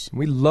cash.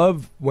 We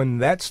love when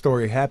that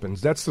story happens.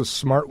 That's the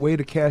smart way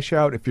to cash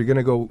out. If you're going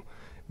to go,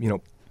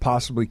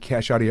 possibly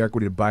cash out of your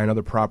equity to buy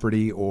another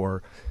property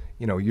or,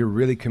 you're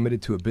really committed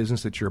to a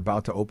business that you're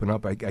about to open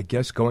up, I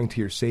guess going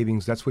to your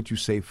savings, that's what you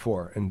save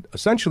for. And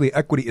essentially,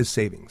 equity is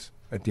savings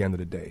at the end of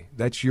the day.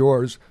 That's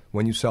yours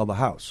when you sell the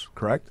house,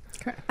 correct?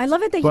 I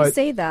love it that you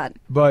say that.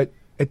 But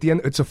at the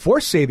end, it's a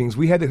forced savings.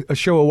 We had a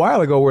show a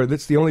while ago where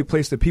that's the only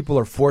place that people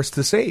are forced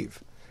to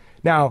save.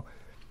 Now,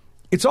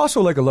 it's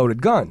also like a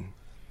loaded gun.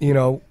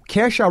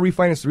 cash out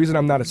refinance, the reason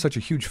I'm not such a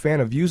huge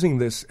fan of using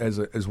this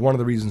as one of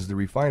the reasons to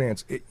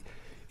refinance,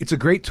 it's a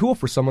great tool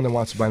for someone that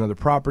wants to buy another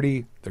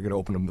property. They're going to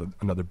open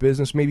another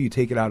business. Maybe you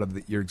take it out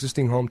of your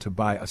existing home to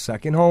buy a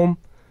second home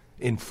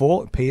in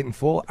full, pay it in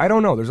full. I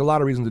don't know. There's a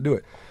lot of reasons to do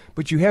it.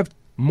 But you have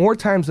more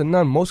times than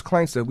none, most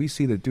clients that we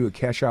see that do a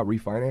cash out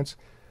refinance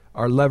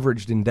are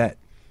leveraged in debt.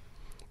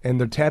 And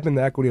they're tapping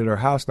the equity of their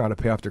house now to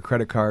pay off their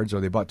credit cards,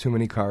 or they bought too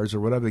many cars, or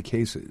whatever the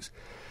case is.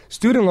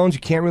 Student loans you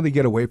can't really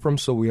get away from,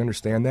 so we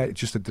understand that. It's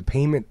just that the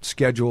payment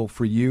schedule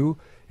for you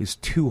is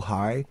too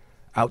high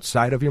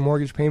outside of your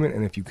mortgage payment,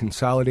 and if you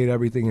consolidate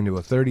everything into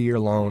a 30-year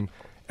loan,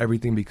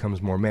 everything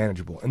becomes more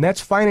manageable. And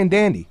that's fine and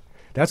dandy.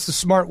 That's the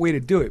smart way to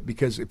do it,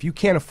 because if you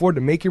can't afford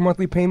to make your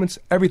monthly payments,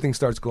 everything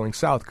starts going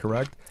south,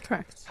 correct?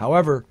 Correct.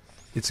 However,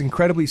 it's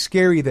incredibly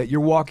scary that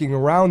you're walking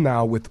around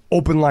now with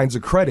open lines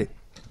of credit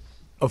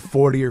of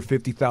 $40,000 or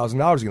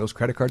 $50,000. Those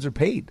credit cards are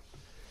paid.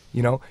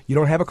 You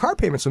don't have a car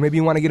payment, so maybe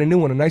you want to get a new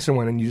one, a nicer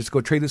one, and you just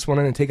go trade this one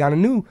in and take on a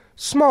new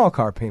small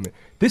car payment.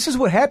 This is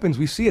what happens.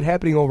 We see it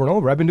happening over and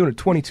over. I've been doing it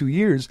 22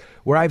 years,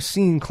 where I've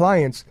seen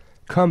clients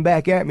come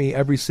back at me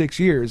every 6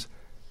 years,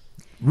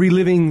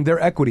 reliving their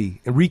equity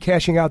and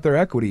recashing out their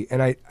equity.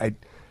 And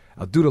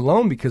I'll do the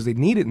loan because they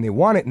need it and they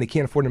want it and they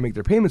can't afford to make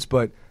their payments,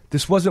 but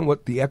this wasn't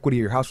what the equity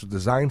of your house was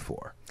designed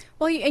for.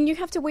 Well, and you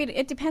have to wait.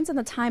 It depends on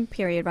the time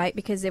period, right?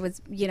 Because it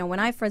was, when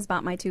I first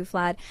bought my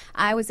 2-flat,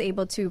 I was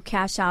able to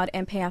cash out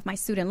and pay off my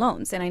student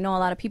loans. And I know a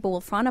lot of people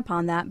will frown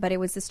upon that, but it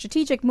was a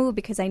strategic move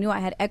because I knew I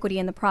had equity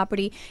in the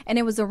property, and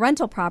it was a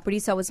rental property,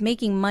 so I was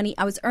making money.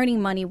 I was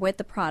earning money with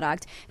the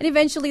product. And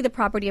eventually the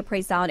property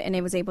appraised out, and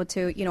it was able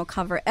to,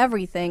 cover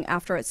everything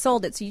after it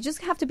sold it. So you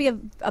just have to be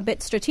a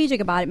bit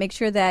strategic about it. Make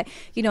sure that,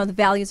 the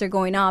values are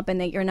going up and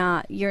that you're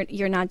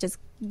not just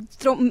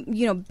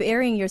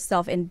burying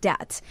yourself in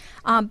debt.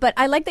 But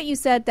I like that you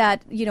said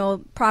that,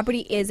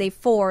 property is a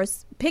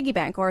forced piggy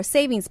bank or a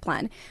savings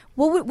plan.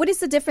 What is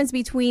the difference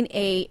between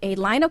a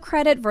line of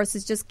credit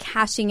versus just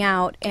cashing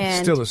out? And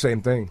it's still the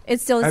same thing.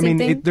 It's still the same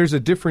thing? There's a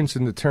difference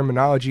in the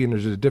terminology, and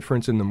there's a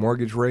difference in the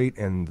mortgage rate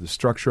and the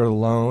structure of the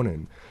loan.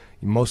 And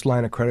most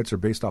line of credits are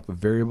based off of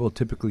variable.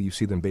 Typically, you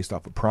see them based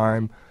off of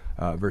prime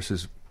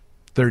versus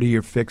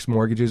 30-year fixed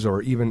mortgages,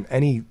 or even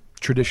any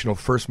traditional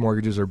first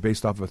mortgages are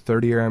based off of a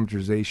 30-year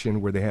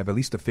amortization where they have at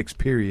least a fixed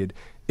period,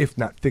 if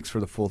not fixed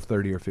for the full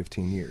 30 or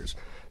 15 years.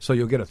 So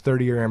you'll get a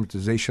 30-year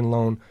amortization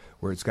loan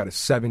where it's got a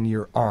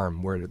 7-year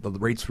ARM, where the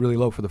rate's really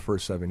low for the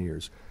first 7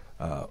 years,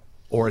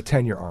 or a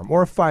 10-year ARM,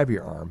 or a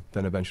 5-year ARM.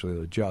 Then eventually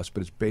it'll adjust,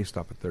 but it's based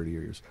off of 30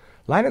 years.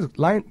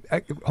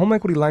 Home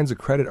equity lines of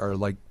credit are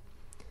like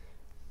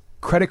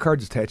credit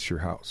cards attached to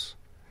your house.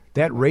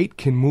 That rate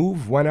can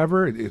move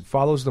whenever. It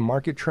follows the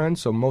market trend,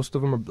 so most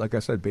of them are, like I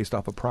said, based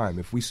off of prime.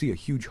 If we see a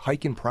huge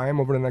hike in prime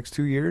over the next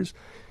 2 years,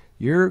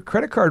 your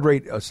credit card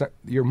rate,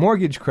 your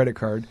mortgage credit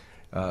card,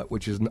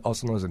 which is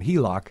also known as a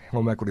HELOC,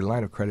 home equity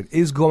line of credit,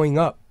 is going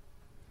up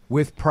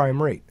with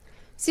prime rate.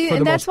 See,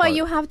 and that's why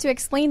you have to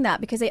explain that,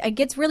 because it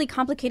gets really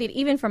complicated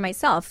even for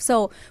myself.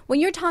 So when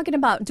you're talking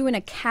about doing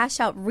a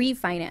cash-out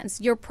refinance,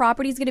 your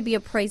property is going to be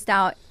appraised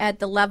out at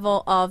the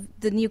level of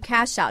the new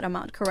cash-out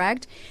amount,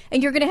 correct?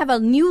 And you're going to have a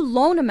new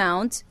loan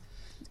amount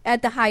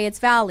at the highest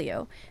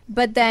value.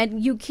 But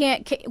then you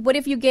can't – what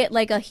if you get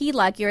like a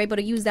HELOC? You're able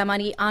to use that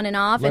money on and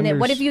off. And then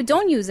what if you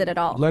don't use it at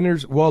all?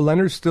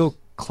 Lenders still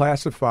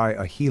classify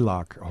a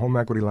HELOC, a home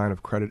equity line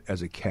of credit,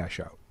 as a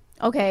cash-out.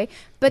 Okay,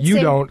 but you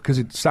don't, because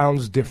it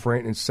sounds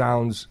different. It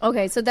sounds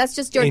okay. So that's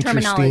just your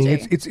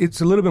terminology.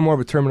 It's a little bit more of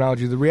a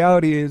terminology. The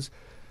reality is,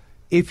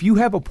 if you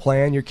have a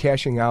plan, you're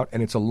cashing out,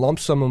 and it's a lump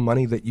sum of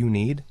money that you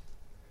need,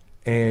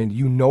 and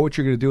you know what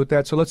you're going to do with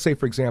that. So let's say,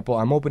 for example,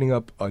 I'm opening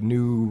up a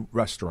new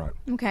restaurant.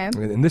 Okay.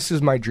 And this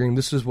is my dream.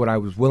 This is what I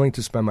was willing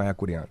to spend my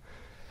equity on.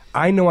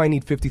 I know I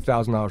need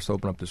 $50,000 to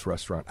open up this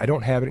restaurant. I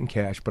don't have it in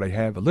cash, but I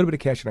have a little bit of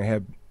cash, and I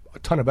have a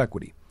ton of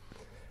equity.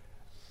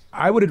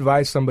 I would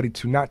advise somebody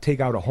to not take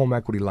out a home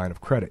equity line of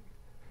credit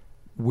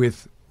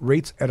with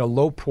rates at a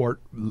low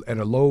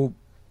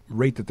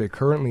rate that they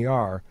currently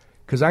are,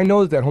 because I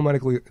know that home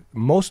equity,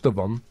 most of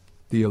them,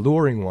 the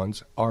alluring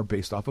ones, are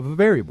based off of a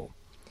variable.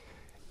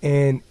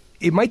 And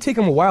it might take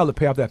him a while to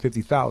pay off that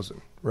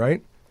 $50,000,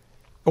 right?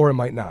 Or it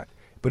might not.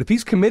 But if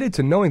he's committed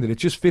to knowing that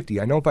it's just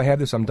 $50,000, I know if I have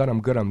this, I'm done, I'm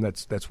good,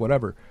 that's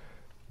whatever,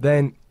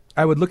 then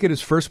I would look at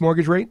his first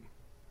mortgage rate,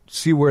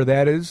 see where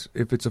that is.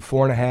 If it's a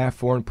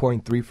 4.5,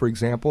 4.3, for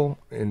example,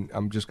 and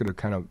I'm just going to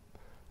kind of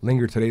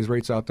linger today's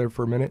rates out there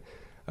for a minute,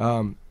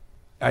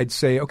 I'd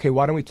say, okay,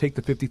 why don't we take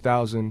the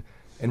 $50,000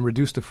 and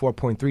reduce the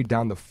 4.3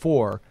 down to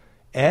 4,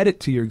 add it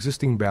to your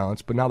existing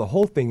balance, but now the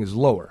whole thing is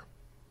lower.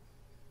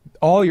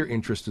 All your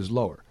interest is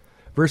lower,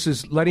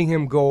 versus letting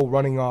him go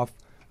running off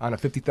on a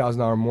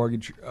 $50,000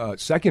 mortgage,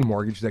 second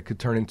mortgage that could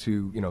turn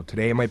into,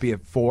 today it might be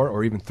at 4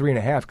 or even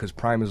 3.5 because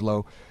prime is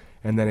low.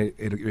 And then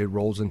it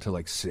rolls into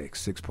like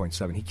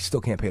 6.7. He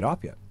still can't pay it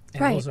off yet.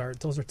 And Right.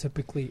 those are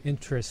typically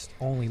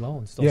interest-only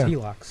loans, those Yeah.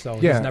 HELOCs. So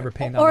Yeah. he's never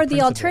paying down Or the the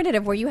principal.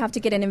 alternative where you have to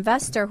get an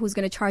investor who's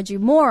going to charge you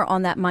more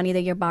on that money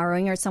that you're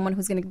borrowing, or someone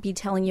who's going to be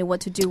telling you what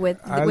to do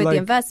with the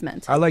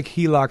investment. I like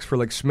HELOCs for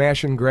like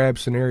smash and grab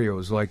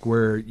scenarios, like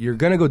where you're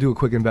going to go do a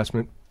quick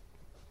investment,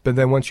 but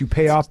then once you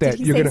pay off that, Did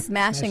he you're say going to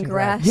smash and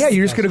grab? yeah,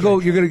 you're just going to go.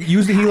 You're going to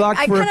use the HELOC.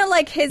 I for, kind of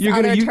like his you're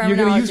other gonna,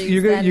 terminology.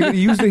 you're going to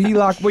use the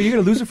HELOC. Well, you're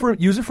going to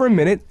use it for a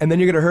minute, and then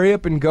you're going to hurry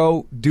up and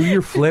go do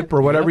your flip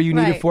or whatever you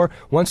need Right. it for.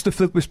 Once the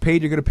flip was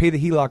paid, you're going to pay the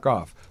HELOC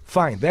off.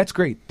 Fine, that's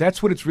great.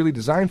 That's what it's really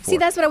designed for. See,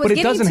 that's what I was but it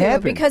getting doesn't to,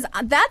 happen. because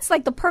that's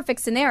like the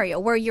perfect scenario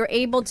where you're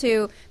able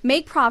to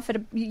make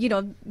profit,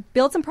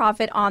 build some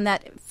profit on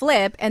that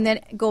flip, and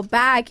then go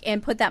back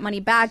and put that money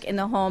back in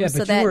the home, Yeah, so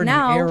but that you were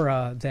now. in an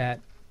era that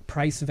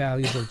price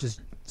values are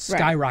just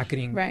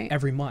skyrocketing Right.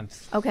 every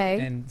month. Okay.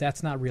 And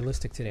that's not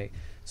realistic today.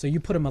 So you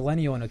put a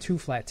millennial in a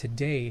 2-flat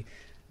today,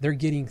 they're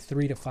getting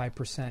 3 to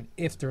 5%,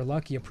 if they're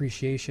lucky,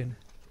 appreciation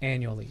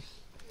annually.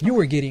 You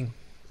were getting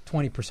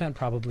 20%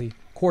 probably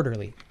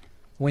quarterly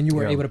when you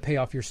were Yeah. able to pay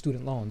off your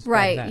student loans. back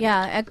Right, then.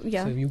 yeah.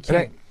 So you And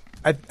can't.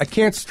 I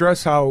can't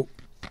stress how,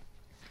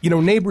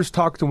 neighbors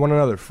talk to one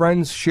another,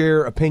 friends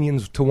share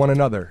opinions to one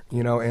another,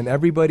 and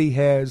everybody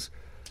has,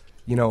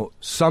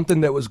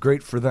 something that was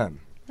great for them.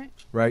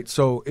 Right.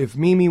 So if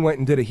Mimi went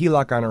and did a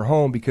HELOC on her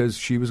home because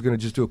she was going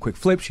to just do a quick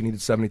flip, she needed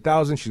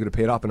 $70,000, she's going to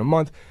pay it off in a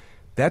month.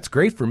 That's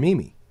great for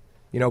Mimi,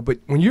 But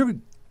when you're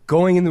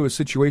going into a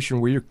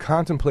situation where you're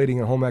contemplating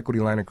a home equity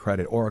line of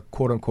credit or a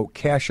quote unquote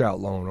cash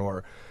out loan,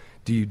 or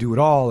do you do it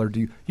all, or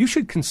you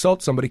should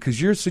consult somebody, because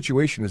your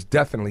situation is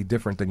definitely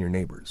different than your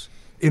neighbors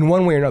in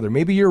one way or another.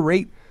 Maybe your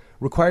rate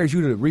requires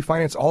you to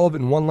refinance all of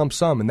it in one lump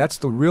sum, and that's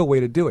the real way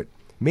to do it.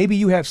 Maybe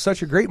you have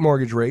such a great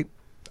mortgage rate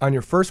on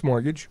your first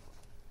mortgage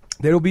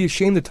that it'll be a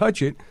shame to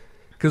touch it,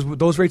 because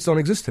those rates don't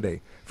exist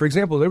today. For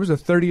example, there was a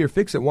 30-year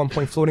fix at one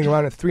point floating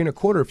around at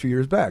 3.25% a few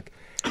years back.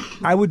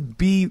 I would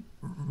be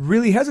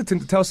really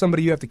hesitant to tell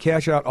somebody you have to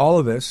cash out all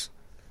of this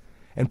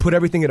and put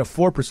everything at a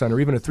 4% or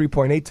even a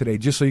 3.8 today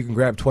just so you can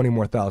grab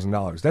 $20,000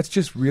 more. That's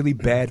just really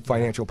bad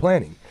financial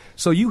planning.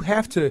 So you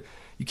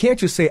can't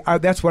just say,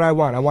 that's what I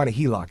want a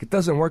HELOC. It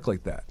doesn't work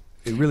like that.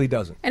 It really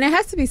doesn't. And it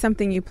has to be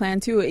something you plan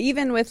too.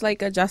 Even with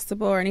like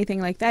adjustable or anything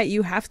like that,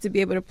 you have to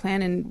be able to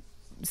plan and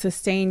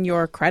sustain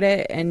your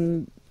credit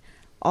and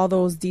all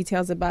those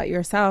details about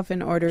yourself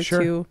in order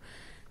to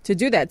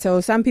do that.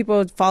 So some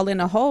people fall in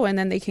a hole and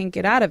then they can't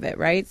get out of it,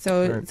 right?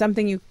 So it's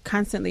something you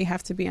constantly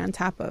have to be on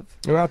top of.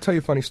 And I'll tell you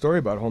a funny story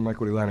about home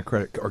equity line of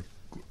credit,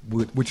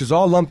 which is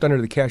all lumped under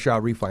the cash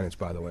out refinance,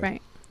 by the way.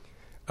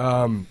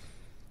 Right.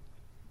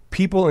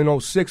 People in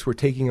 06 were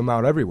taking them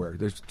out everywhere.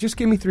 Just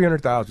give me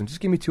 $300,000, just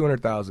give me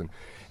 $200,000,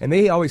 and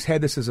they always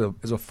had this as a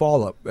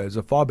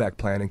fallback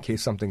plan in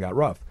case something got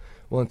rough.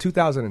 Well, in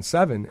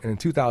 2007 and in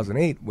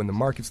 2008, when the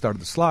market started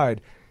to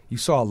slide, you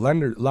saw a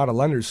lot of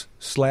lenders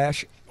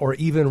slash or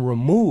even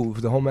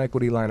remove the home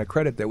equity line of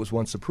credit that was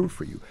once approved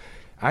for you.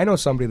 I know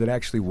somebody that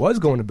actually was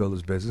going to build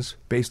his business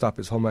based off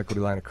his home equity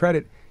line of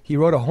credit. He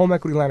wrote a home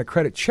equity line of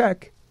credit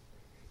check,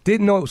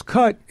 didn't know it was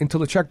cut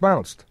until the check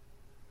bounced,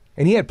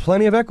 and he had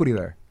plenty of equity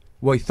there.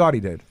 Well, he thought he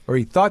did, or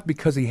he thought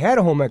because he had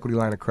a home equity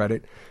line of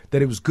credit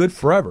that it was good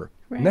forever.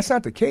 Right. And that's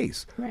not the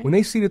case. Right. When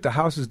they see that the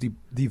house is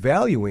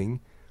devaluing,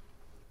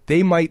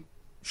 they might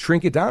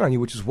shrink it down on you,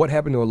 which is what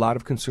happened to a lot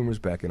of consumers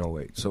back in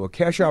 08. So a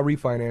cash out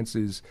refinance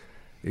is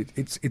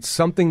it's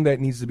something that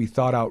needs to be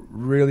thought out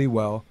really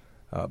well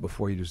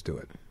before you just do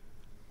it.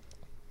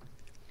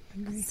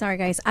 Sorry,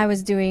 guys. I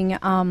was doing.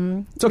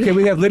 It's okay.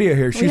 We have Lydia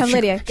here. We have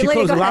Lydia. She Lydia,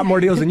 closed go a lot ahead. more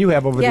deals than you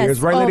have over the Yes,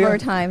 years, right, Lydia?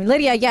 overtime.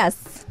 Lydia,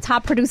 yes.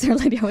 Top producer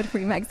Lydia with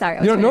Remax. Sorry. I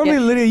was trying to Normally,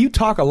 get- Lydia, you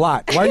talk a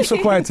lot. Why are you so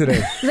quiet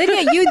today?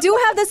 Lydia, you do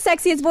have the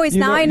sexiest voice.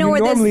 Now I know where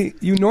this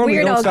you normally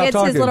weirdo don't stop gets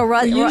talking. his little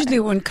But usually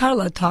when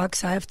Carla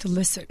talks, I have to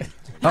listen.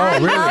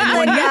 And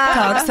when Nick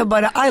talks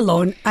about an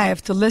iLoan, I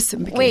have to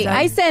listen. Because Wait,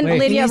 I sent Wait.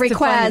 Lydia a He needs to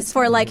find request it.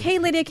 for like, hey,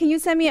 Lydia, can you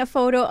send me a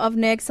photo of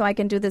Nick so I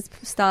can do this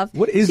stuff?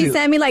 What is she it?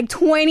 sent me like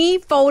 20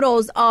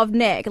 photos of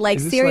Nick, like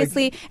Is this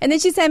seriously. And then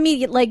she sent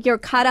me like your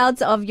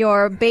cutouts of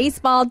your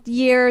baseball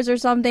years or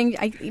something.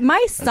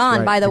 My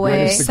son, Right. by the way.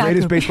 Greatest, the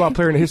greatest baseball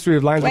player in the history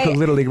of Lions Club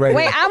Little League right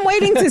Wait, here. I'm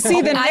waiting to see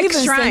the I Nick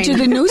even shrine. sent you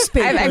the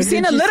newspaper. I've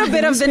seen Did a you little see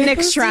bit the of the Nick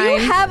newspaper?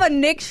 shrine. You have a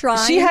Nick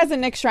shrine. She has a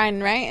Nick shrine,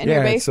 right, in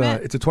your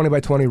basement? It's a 20 by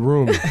 20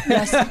 room.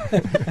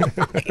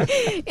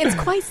 It's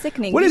quite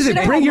sickening. What You is should it?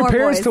 have Bring had your more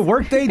parents boys. to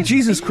work day?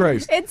 Jesus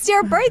Christ. It's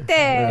your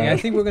birthday. Yeah, I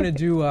think we're going to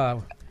do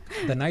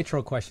the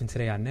Nitro question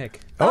today on Nick.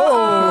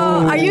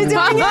 Oh, Are you doing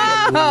it?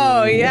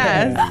 Oh,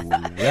 yes.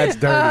 that's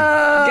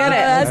dirty. Get it.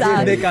 That's Get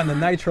odd. Nick on the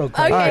Nitro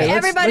question. Okay, let's-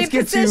 everybody let's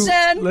get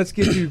position. Let's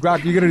get you,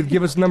 Rock. You're going to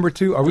give us number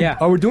 2. Are we? Yeah.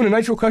 Are we doing a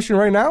nitro question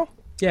right now?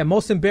 Yeah,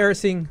 most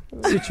embarrassing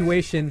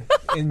situation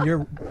in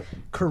your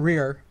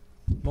career.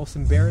 Most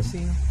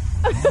embarrassing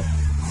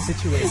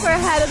situation. We're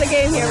ahead of the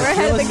game here. We're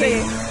ahead of the Real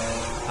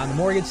estate, game. on the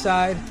mortgage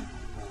side,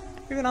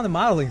 even on the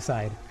modeling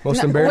side. Most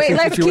Wait, embarrassing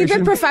let's situation.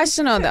 keep it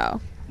professional,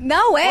 though.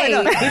 No way.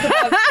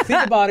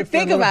 Think about it for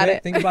Think a little about bit.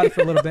 it. Think about it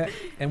for a little bit.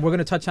 And we're going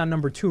to touch on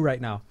number 2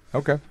 right now.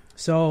 Okay.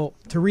 So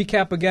to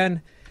recap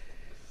again,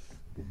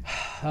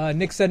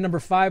 Nick said number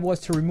 5 was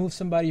to remove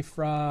somebody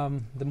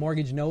from the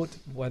mortgage note,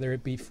 whether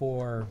it be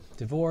for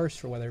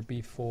divorce or whether it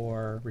be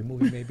for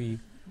removing maybe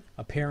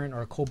a parent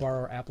or a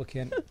co-borrower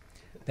applicant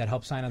that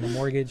helped sign on the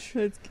mortgage.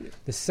 That's cute.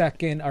 The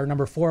second, or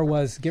number 4,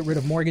 was get rid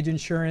of mortgage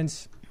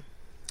insurance.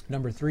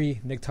 Number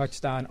 3, Nick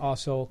touched on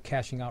also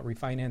cashing out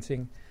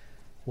refinancing,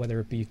 whether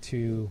it be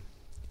to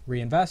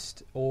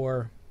reinvest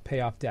or pay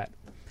off debt.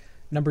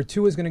 Number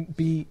 2 is going to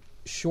be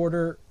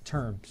shorter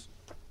terms,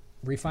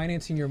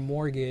 refinancing your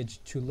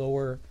mortgage to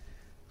lower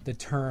the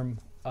term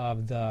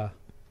of the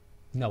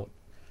note.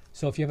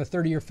 So if you have a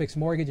 30-year fixed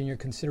mortgage and you're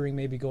considering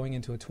maybe going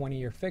into a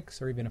 20-year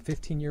fix or even a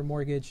 15-year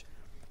mortgage,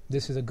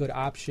 this is a good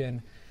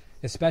option,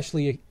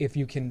 especially if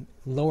you can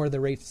lower the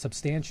rate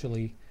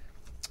substantially.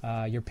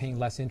 You're paying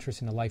less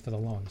interest in the life of the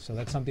loan. So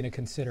that's something to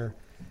consider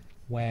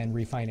when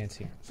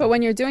refinancing. But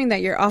when you're doing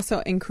that, you're also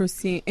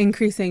increasing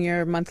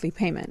your monthly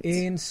payment.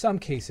 In some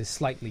cases,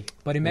 slightly.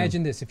 But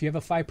imagine this. If you have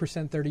a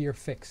 5% 30-year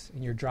fix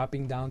and you're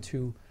dropping down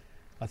to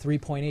a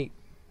 3.8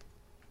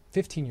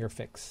 15-year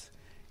fix,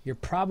 you're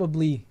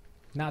probably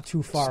not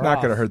too far off. It's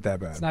not going to hurt that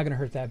bad. It's not going to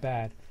hurt that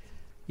bad.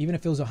 Even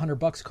if it was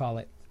 $100, call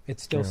it,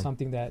 it's still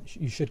something that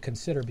you should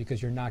consider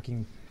because you're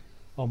knocking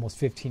almost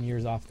 15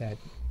 years off that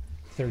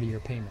 30-year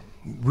payment.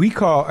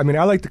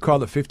 I like to call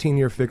the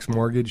 15-year fixed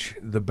mortgage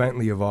the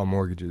Bentley of all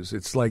mortgages.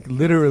 It's like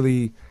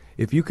literally,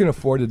 if you can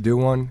afford to do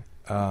one,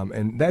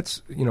 and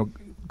that's,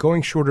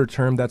 going shorter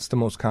term, that's the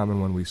most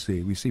common one we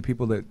see. We see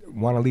people that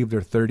want to leave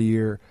their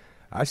 30-year.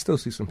 I still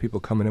see some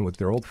people coming in with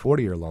their old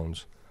 40-year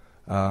loans,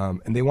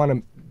 and they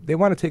want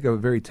to take a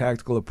very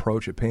tactical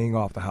approach at paying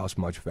off the house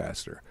much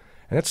faster.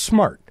 And that's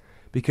smart.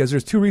 Because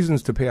there's 2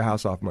 reasons to pay a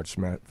house off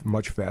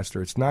much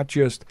faster. It's not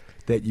just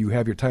that you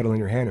have your title in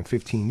your hand in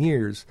 15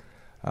 years.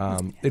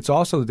 It's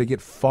also that they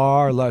get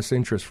far less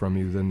interest from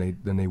you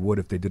than they would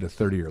if they did a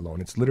 30-year loan.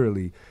 It's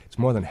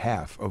more than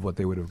half of what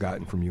they would have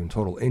gotten from you in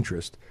total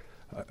interest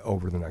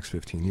over the next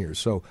 15 years.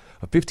 So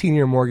a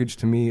 15-year mortgage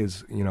to me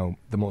is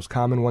the most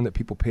common one that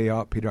people pay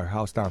their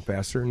house down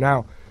faster.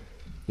 Now,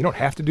 you don't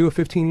have to do a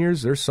 15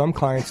 years. There's some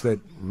clients that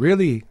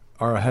really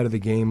are ahead of the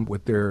game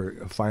with their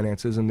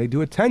finances, and they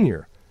do a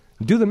 10-year.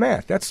 Do the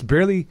math. That's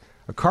barely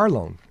a car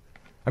loan.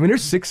 I mean,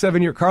 there's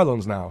 6-7-year car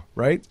loans now,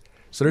 right?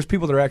 So there's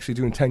people that are actually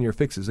doing 10-year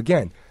fixes.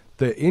 Again,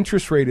 the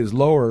interest rate is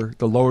lower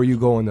the lower you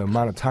go in the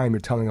amount of time you're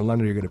telling a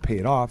lender you're going to pay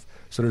it off.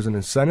 So there's an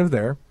incentive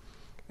there.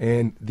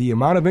 And the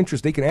amount of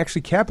interest they can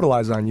actually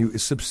capitalize on you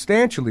is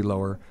substantially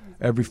lower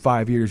every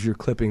 5 years you're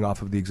clipping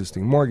off of the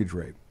existing mortgage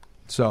rate.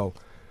 So,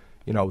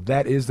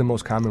 that is the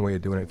most common way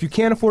of doing it. If you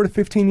can't afford a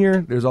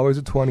 15-year, there's always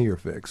a 20-year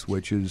fix,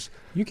 which is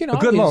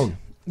good loan.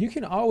 You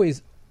can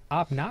always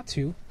opt not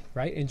to,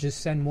 right, and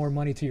just send more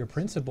money to your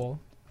principal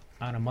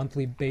on a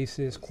monthly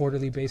basis,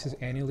 quarterly basis,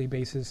 annually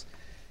basis,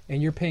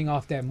 and you're paying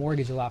off that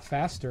mortgage a lot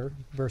faster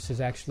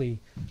versus actually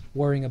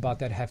worrying about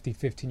that hefty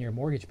 15-year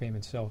mortgage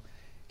payment. So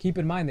keep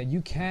in mind that you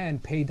can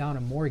pay down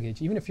a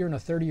mortgage. Even if you're in a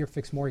 30-year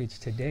fixed mortgage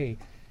today,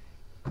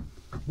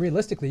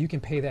 realistically, you can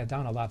pay that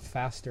down a lot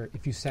faster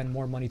if you send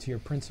more money to your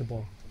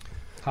principal.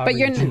 But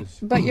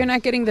you're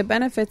not getting the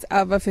benefits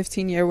of a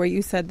 15-year where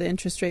you said the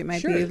interest rate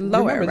might be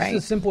lower, remember, right? This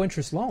is a simple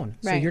interest loan.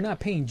 So Right. you're not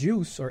paying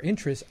juice or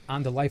interest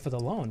on the life of the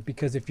loan,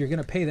 because if you're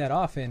going to pay that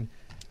off in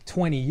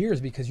 20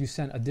 years because you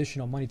sent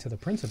additional money to the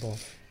principal,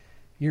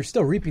 you're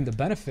still reaping the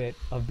benefit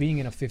of being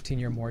in a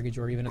 15-year mortgage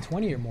or even a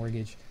 20-year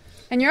mortgage.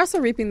 And you're also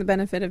reaping the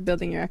benefit of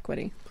building your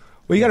equity.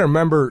 Well, you got to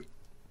remember,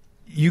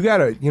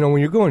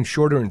 when you're going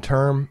shorter in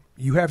term,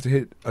 you have to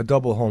hit a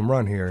double home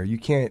run here. You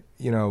can't,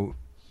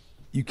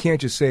 you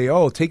can't just say,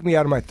 oh, take me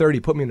out of my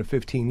 30, put me into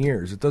 15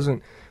 years. It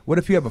doesn't. What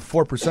if you have a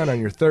 4% on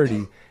your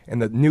 30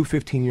 and the new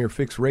 15-year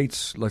fixed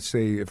rates, let's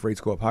say if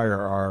rates go up higher,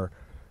 are,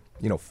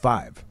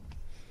 5?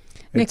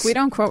 Nick, we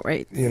don't quote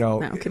rates.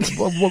 No,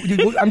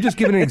 I'm just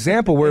giving an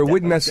example where it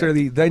wouldn't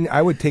necessarily. Then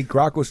I would take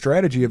Grocko's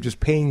strategy of just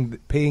paying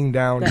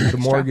down the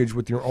mortgage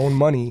with your own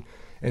money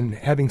and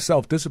having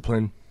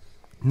self-discipline,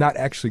 not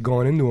actually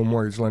going into a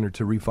mortgage lender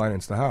to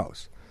refinance the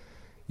house.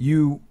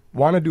 You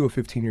want to do a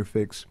 15-year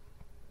fix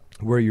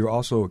where you're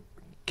also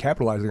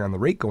capitalizing on the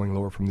rate going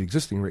lower from the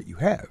existing rate you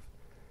have.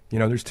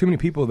 There's too many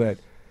people that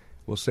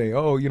will say,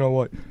 oh, you know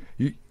what?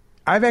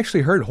 I've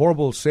actually heard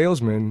horrible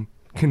salesmen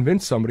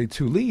convince somebody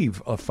to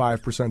leave a 5%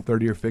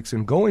 30-year fix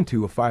and go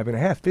into a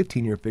 5.5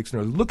 15-year fix.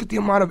 And look at the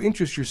amount of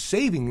interest you're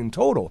saving in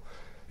total.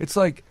 It's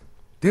like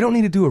they don't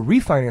need to do a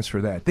refinance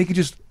for that. They could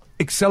just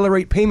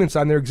accelerate payments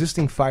on their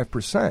existing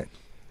 5%.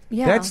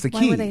 Yeah, that's the key.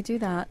 Why would they do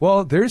that?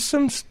 Well, there's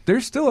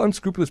still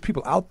unscrupulous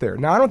people out there.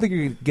 Now, I don't think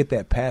you're going to get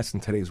that passed in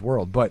today's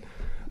world, but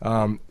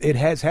it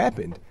has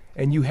happened.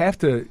 And you have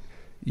to,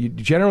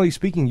 generally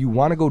speaking, you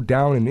want to go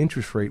down in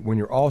interest rate when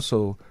you're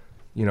also,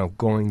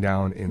 going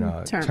down in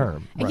a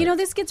term. Right.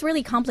 This gets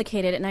really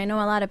complicated, and I know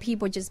a lot of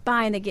people just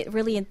buy and they get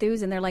really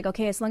enthused and they're like,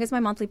 okay, as long as my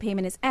monthly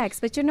payment is X,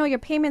 but your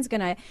payment's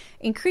going to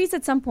increase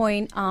at some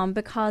point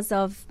because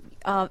of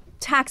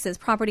taxes,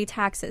 property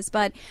taxes.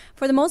 But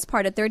for the most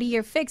part, a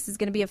 30-year fix is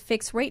going to be a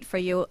fixed rate for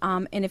you.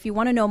 And if you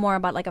want to know more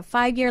about like a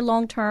 5-year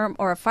long term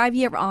or a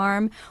 5-year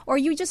ARM, or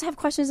you just have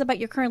questions about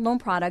your current loan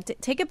product,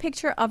 take a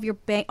picture of your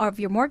bank of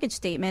your mortgage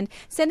statement,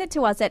 send it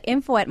to us at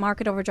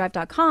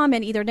info@marketoverdrive.com,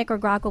 and either Nick or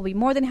Grok will be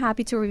more than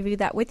happy to review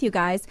that with you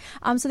guys,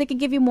 so they can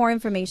give you more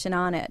information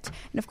on it.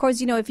 And of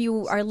course, if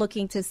you are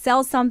looking to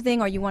sell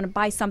something or you want to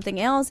buy something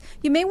else,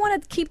 you may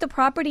want to keep the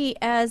property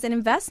as an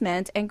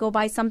investment and go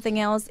buy something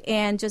else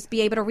and just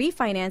be able to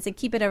refinance and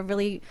keep it at a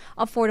really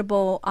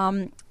affordable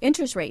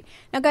interest rate.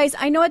 Now, guys,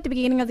 I know at the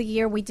beginning of the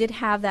year we did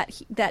have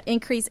that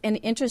increase in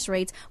interest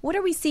rates. What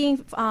are we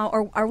seeing,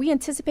 or are we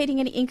anticipating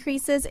any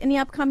increases in the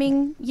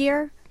upcoming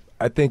year?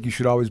 I think you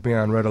should always be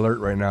on red alert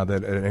right now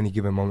that at any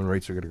given moment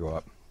rates are going to go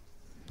up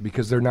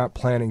because they're not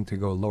planning to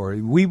go lower.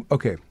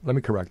 Okay, let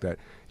me correct that.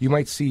 You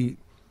might see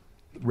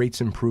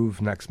rates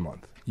improve next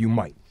month. You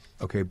might,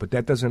 okay, but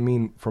that doesn't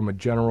mean from a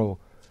general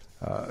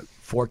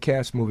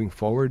forecast moving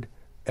forward,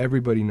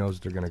 everybody knows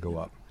they're going to go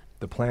up.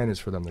 The plan is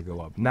for them to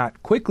go up.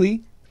 Not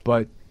quickly,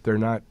 but they're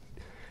not.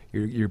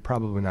 You're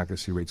probably not going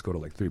to see rates go to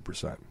like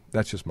 3%.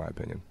 That's just my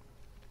opinion.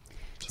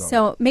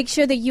 So make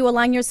sure that you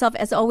align yourself,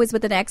 as always,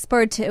 with an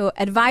expert to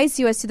advise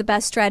you as to the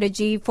best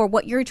strategy for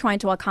what you're trying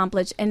to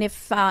accomplish. And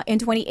if in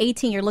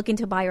 2018 you're looking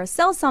to buy or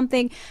sell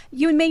something,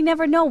 you may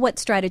never know what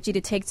strategy to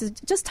take. So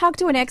just talk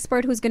to an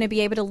expert who's going to be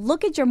able to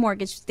look at your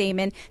mortgage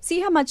statement, see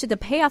how much the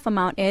payoff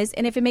amount is,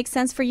 and if it makes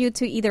sense for you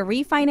to either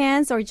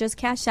refinance or just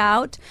cash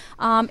out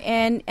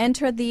and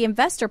enter the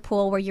investor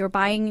pool where you're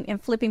buying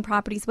and flipping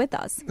properties with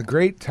us. A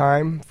great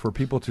time for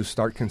people to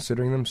start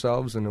considering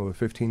themselves into a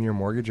 15-year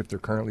mortgage if they're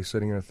currently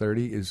sitting at a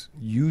 30 is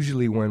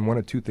usually when one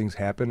of two things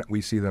happen.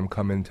 We see them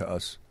come into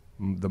us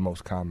the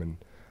most common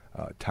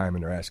time,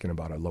 and they're asking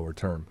about a lower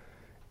term.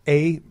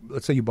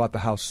 Let's say you bought the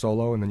house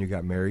solo and then you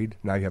got married.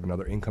 Now you have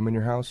another income in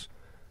your house.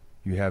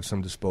 You have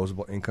some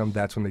disposable income.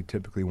 That's when they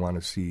typically want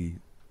to see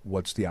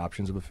what's the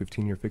options of a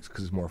 15-year fix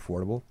because it's more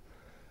affordable.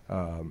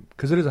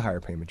 Because it is a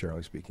higher payment,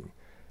 generally speaking.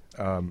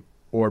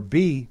 Or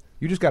B,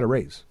 you just got a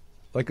raise,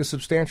 like a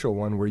substantial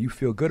one where you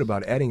feel good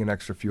about adding an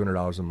extra few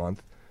 $100s a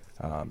month.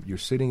 You're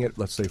sitting at,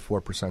 let's say,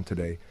 4%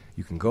 today.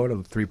 You can go to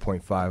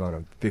 3.5 on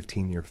a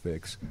 15-year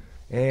fix,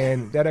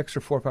 and that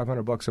extra $400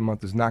 or $500 a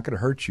month is not going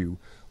to hurt you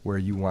where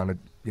you want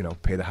to,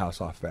 pay the house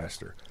off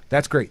faster.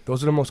 That's great.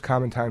 Those are the most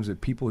common times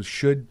that people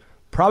should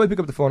probably pick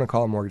up the phone and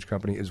call a mortgage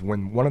company is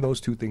when one of those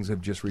two things have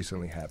just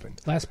recently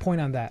happened. Last point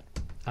on that,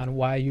 on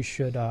why you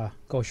should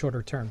go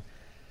shorter term.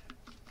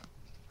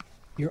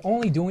 You're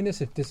only doing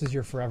this if this is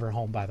your forever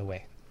home, by the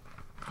way.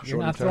 You're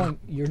not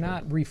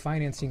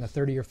refinancing a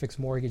 30-year fixed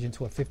mortgage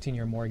into a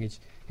 15-year mortgage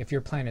if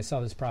you're planning to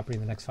sell this property in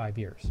the next 5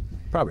 years.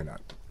 Probably not.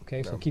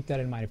 Okay, so keep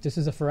that in mind. If this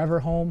is a forever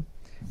home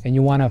and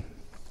you want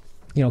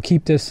to,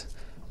 keep this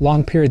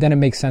long period, then it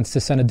makes sense to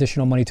send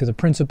additional money to the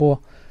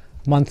principal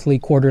monthly,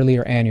 quarterly,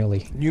 or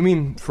annually. You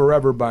mean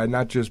forever by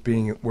not just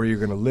being where you're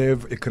going to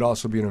live. It could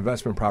also be an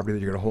investment property that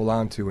you're going to hold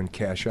on to and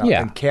cash out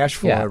and cash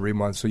flow every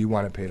month, so you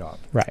want it paid off.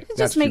 Right. It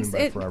just makes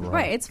it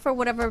right. It's for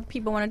whatever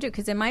people want to do.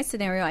 Because in my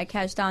scenario, I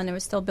cashed out and it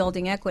was still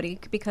building equity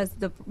because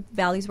the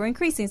values were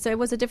increasing. So it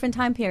was a different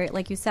time period,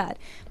 like you said.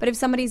 But if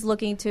somebody's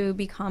looking to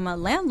become a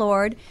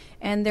landlord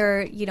and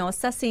they're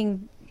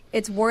assessing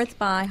its worth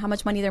by how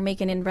much money they're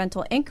making in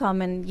rental income,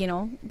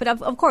 and but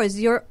of course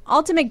your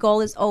ultimate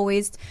goal is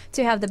always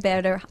to have the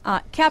better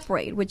cap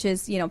rate, which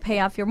is pay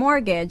off your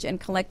mortgage and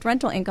collect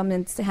rental income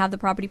and to have the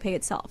property pay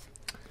itself.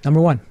 Number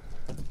one.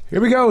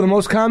 Here we go. The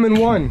most common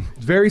one.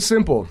 It's very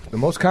simple. The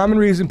most common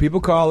reason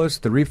people call us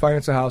to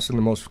refinance a house, and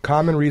the most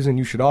common reason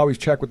you should always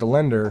check with the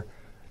lender,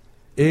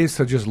 is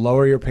to just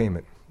lower your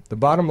payment. The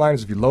bottom line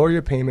is if you lower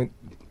your payment,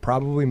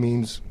 probably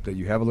means that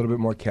you have a little bit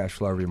more cash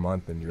flow every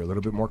month and you're a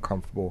little bit more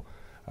comfortable.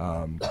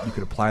 You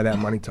could apply that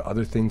money to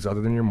other things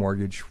other than your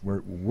mortgage.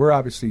 We're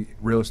obviously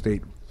real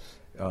estate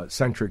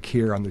centric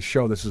here on the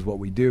show. This is what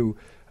we do.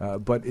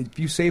 But if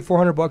you save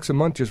 $400 a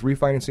month just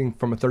refinancing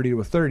from a 30 to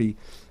a 30,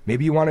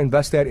 maybe you want to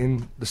invest that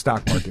in the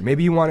stock market.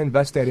 Maybe you want to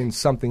invest that in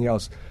something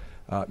else.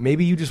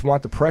 Maybe you just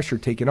want the pressure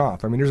taken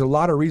off. I mean, there's a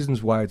lot of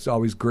reasons why it's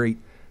always great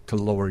to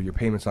lower your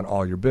payments on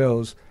all your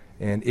bills.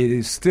 And it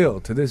is still,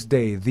 to this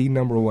day, the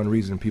number one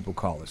reason people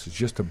call us. It's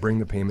just to bring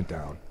the payment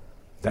down.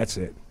 That's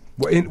it.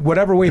 In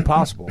whatever way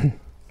possible,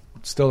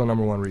 it's still the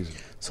number one reason.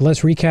 So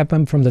let's recap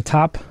them from the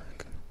top.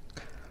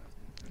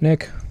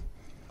 Nick?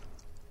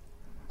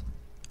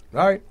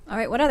 All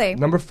right, what are they?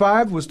 Number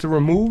 5 was to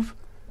remove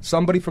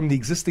somebody from the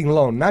existing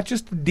loan. Not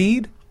just the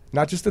deed,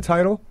 not just the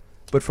title,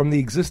 but from the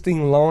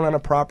existing loan on a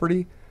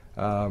property.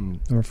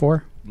 Number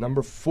 4?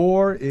 Number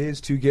 4 is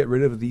to get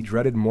rid of the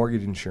dreaded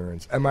mortgage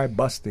insurance. Am I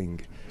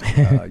busting?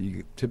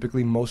 You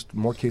typically, more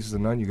cases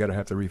than none, you got to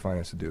have to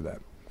refinance to do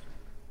that.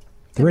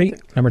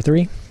 Number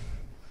 3?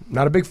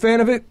 Not a big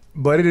fan of it,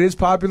 but it is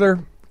popular.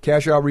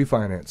 Cash out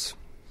refinance.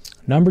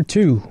 Number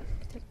 2.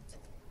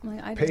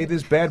 Pay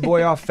this bad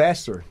boy off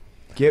faster.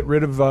 Get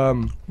rid of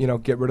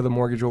the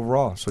mortgage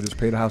overall. So just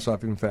pay the house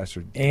off even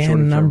faster.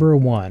 And number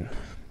 1.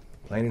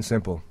 Plain and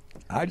simple.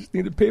 I just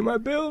need to pay my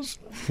bills.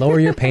 Lower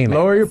your payment.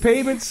 Lower your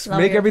payments. Lower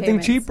make your everything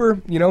payments.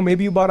 cheaper. You know,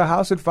 maybe you bought a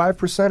house at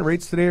 5%.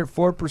 Rates today are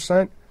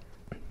 4%.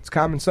 It's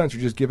common sense.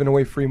 You're just giving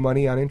away free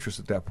money on interest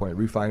at that point.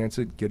 Refinance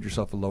it. Get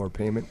yourself a lower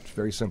payment. It's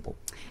very simple.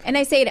 And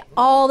I say it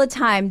all the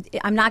time.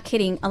 I'm not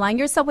kidding. Align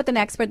yourself with an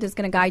expert that's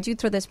going to guide you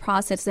through this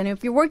process. And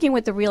if you're working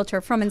with a realtor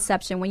from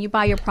inception, when you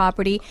buy your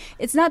property,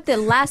 it's not the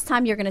last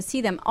time you're going to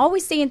see them.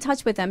 Always stay in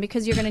touch with them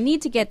because you're going to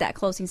need to get that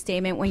closing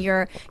statement when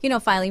you're,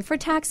 filing for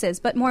taxes.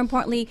 But more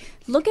importantly,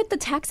 look at the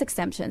tax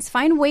exemptions.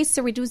 Find ways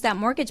to reduce that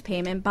mortgage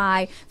payment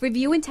by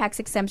reviewing tax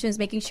exemptions,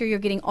 making sure you're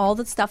getting all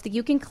the stuff that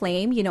you can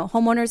claim.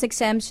 Homeowners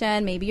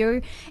exemption. Maybe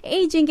you're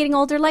aging, getting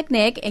older like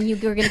Nick, and you're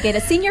going to get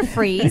a senior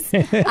freeze.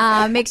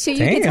 Make sure you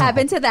can tap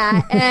into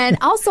that, and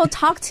also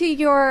talk to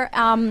your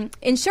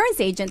insurance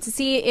agent to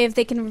see if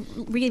they can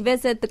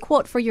revisit the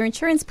quote for your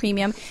insurance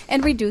premium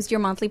and reduce your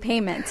monthly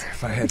payment.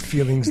 If I had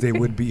feelings, they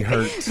would be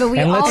hurt. But we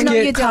And all let's know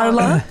get you don't.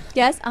 Carla.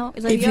 Yes. Oh,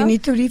 If Lydia? you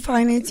need to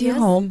refinance your Yes?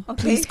 home,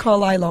 Okay. please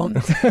call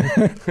iLoan.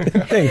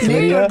 Thanks,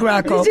 Name Lydia. or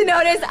Graco. Did you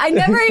notice? I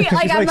never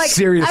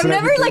serious I'm and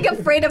never everything.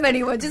 afraid of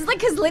anyone. Just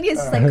because Lydia's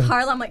just like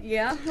Carla, I'm like,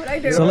 yeah, what I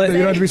do. So let- You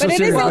don't have to be so But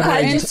it is serious.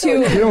 important Just to to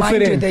You don't remind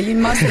fit you in. that you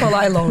must call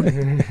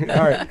iLoan.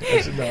 All right.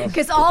 That's enough.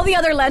 Because all the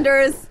other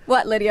lenders,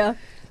 what, Lydia?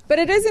 But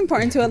it is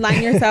important to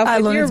align yourself I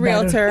with learned your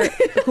it's better.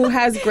 realtor who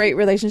has great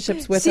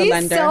relationships with a She's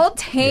lender. so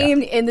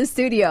tamed in the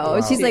studio.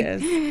 Wow. She's She like,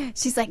 is.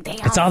 they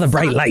It's all the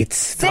bright suck.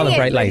 lights. It's Sing all the it,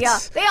 bright Lydia.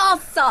 lights. They all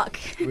suck.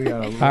 We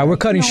gotta, All right, we're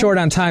cutting short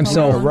on time, we're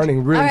so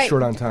running really All right.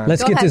 short on time.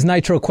 let's Go get ahead. this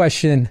nitro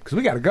question. Because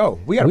we got to go.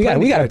 We got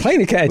We got a plane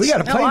to catch. We got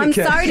a No, plane I'm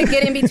to catch. sorry to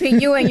get in between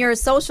you and your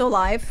social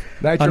life.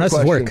 Nitro Oh, that's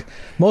question. work.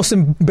 Most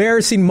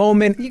embarrassing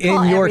moment You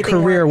call in your everything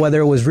career, work.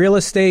 whether it was real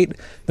estate,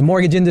 the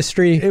mortgage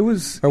industry, It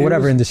was or it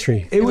whatever was-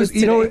 industry. It was,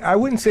 I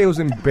wouldn't say it was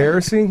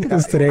embarrassing.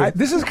 was today.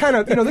 This is kind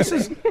of, this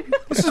is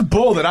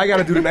bull that I got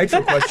to do the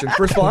nitro question.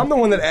 First of all, I'm the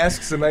one that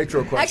asks the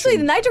nitro question. Actually,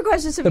 the nitro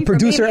question should The be for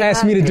producer me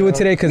asked me to do it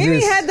today because Maybe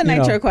you had the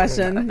nitro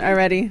question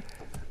already.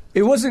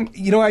 It wasn't,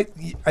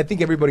 I think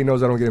everybody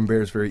knows I don't get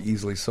embarrassed very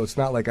easily, so it's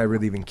not like I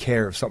really even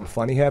care if something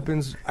funny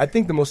happens. I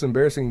think the most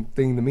embarrassing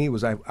thing to me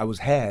was I was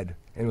had,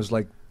 and it was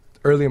like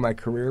early in my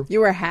career.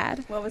 You were had.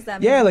 What was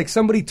that? Yeah, mean? like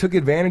somebody took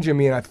advantage of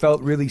me and I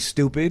felt really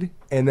stupid.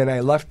 And then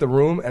I left the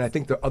room and I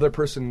think the other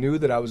person knew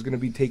that I was going to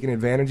be taken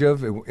advantage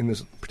of in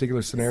this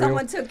particular scenario.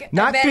 Someone took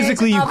Not advantage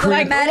physically, you of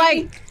creep.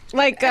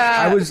 Like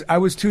I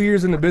was 2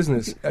 years in the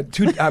business.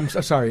 I'm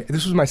sorry.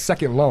 This was my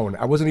second loan.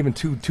 I wasn't even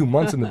two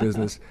months in the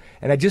business,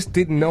 and I just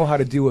didn't know how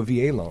to do a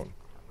VA loan.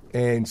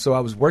 And so I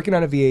was working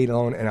on a VA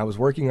loan, and I was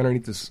working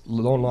underneath this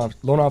loan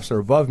officer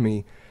above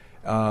me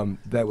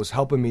that was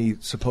helping me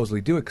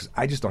supposedly do it because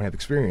I just don't have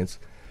experience.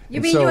 You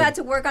And mean so- you had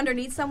to work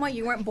underneath someone?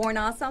 You weren't born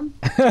awesome?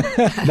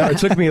 No, it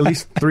took me at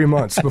least 3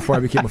 months before I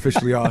became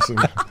officially awesome.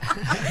 No.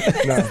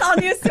 It's all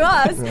news to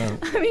us.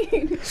 I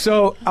mean,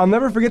 So I'll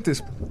never forget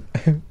this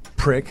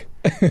prick.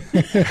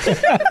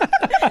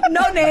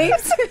 no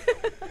names.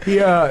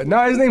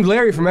 His name's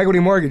Larry from Equity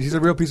Mortgage. He's a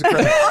real piece of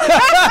crap.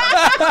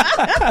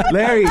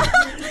 Larry,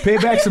 pay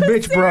back some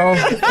bitch, bro.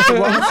 Oh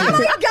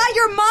my God,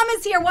 your mom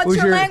is here. What's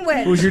your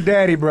language? Who's your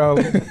daddy, bro?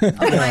 Oh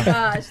my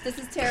gosh, this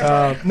is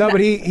terrible. No, but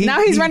he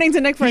Now he's running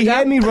to Nick for a he job?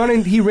 had me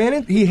running.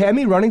 He had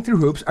me running through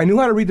hoops. I knew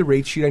how to read the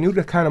rate sheet. I knew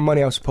the kind of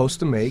money I was supposed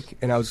to make,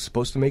 and I was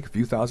supposed to make a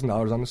few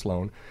 $1,000s on this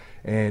loan.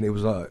 And it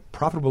was a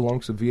profitable loan,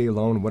 it's a VA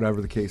loan,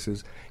 whatever the case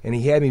is. And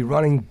he had me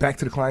running back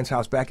to the client's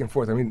house, back and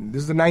forth. I mean,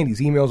 this is the 90s.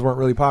 Emails weren't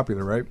really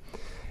popular, right?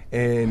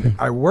 And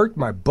I worked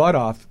my butt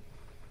off,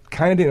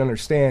 kind of didn't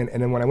understand.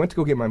 And then when I went to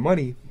go get my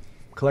money,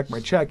 collect my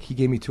check, he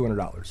gave me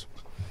 $200.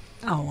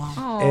 Oh,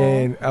 wow.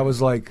 And I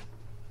was like,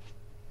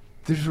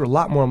 there's a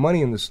lot more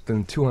money in this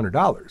than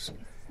 $200.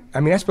 I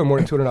mean, I spent more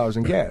than $200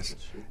 in gas.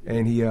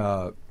 And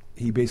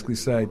he basically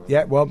said,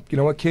 yeah, well, you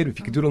know what, kid, if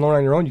you could do the loan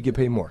on your own, you get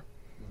paid more.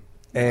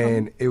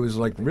 And it was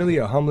like really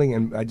a humbling,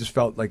 and I just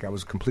felt like I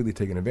was completely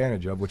taken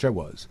advantage of, which I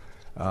was.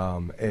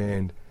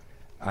 And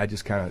I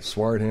just kind of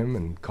swore at him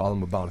and called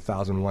him about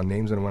 1,001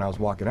 names. And when I was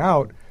walking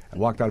out, I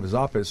walked out of his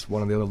office,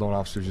 one of the other loan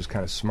officers just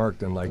kind of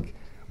smirked and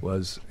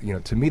was,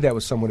 to me that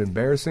was somewhat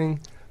embarrassing.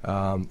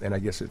 And I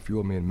guess it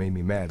fueled me and made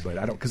me mad, but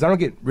I don't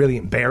get really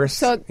embarrassed.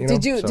 So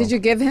did you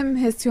give him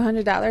his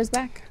 $200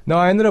 back? No,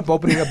 I ended up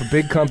opening up a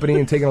big company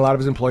and taking a lot of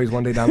his employees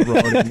one day down the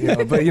road.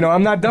 And, but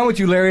I'm not done with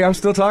you, Larry. I'm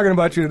still talking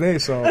about you today.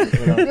 So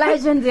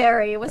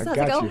Legendary. What's I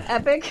that got go? you.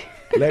 Epic.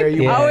 Larry,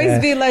 you Yeah.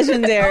 Always be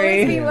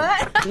legendary. Always be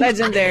what?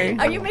 Legendary.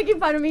 Are you making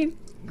fun of me?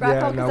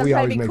 Yeah, no, we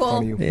always make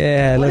fun of you.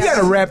 Yeah, We let's.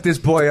 gotta wrap this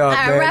boy up, All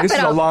right, man. wrap This it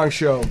is a up. long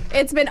show.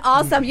 It's been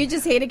awesome. You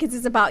just hate it because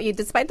it's about you.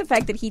 Despite the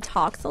fact that he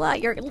talks a lot,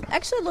 you're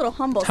actually a little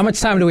humble. How much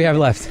time do we have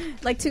left?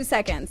 Like 2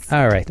 seconds.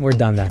 All right, we're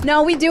done then.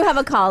 No, we do have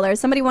a caller.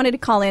 Somebody wanted to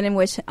call in and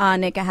wish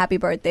Nick a happy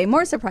birthday.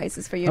 More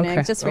surprises for you, Okay.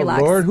 Nick. Just Oh,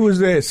 relax. Lord, who is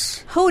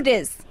this? Who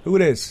dis? Who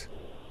it is?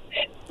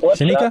 What's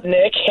Shanika? up,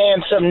 Nick?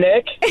 Handsome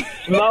Nick.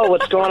 Mo,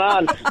 what's going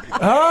on?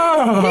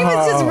 Oh, He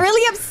was just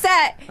really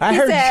upset. I He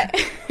heard- said,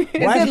 Is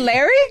it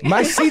Larry?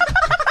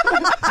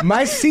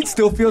 My seat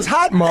still feels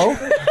hot, Mo.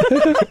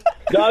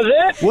 Does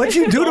it? What'd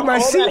you do to my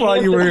seat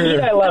while you were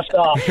here? I left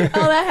off. Oh,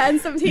 that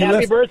handsome team.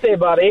 Happy birthday,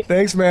 buddy.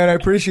 Thanks, man. I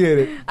appreciate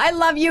it. I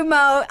love you,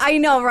 Mo. I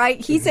know, right?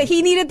 He said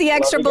he needed the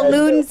extra you guys,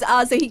 balloons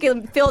so he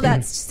could fill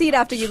that seat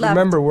after you left.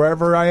 Remember,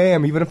 wherever I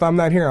am, even if I'm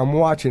not here, I'm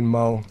watching,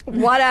 Mo.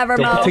 Whatever,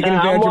 Mo. Taking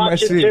advantage I'm of my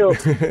watching seat.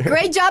 too.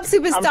 Great job, I'm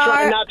trying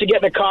superstar. not to get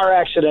in a car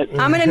accident.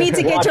 I'm going to need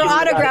to get your Watching you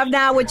guys. autograph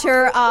now with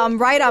your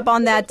write-up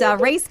on that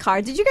race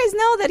car. Did you guys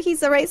know that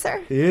he's a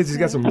racer? He is. He's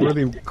got some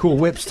really cool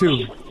whips,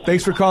 too.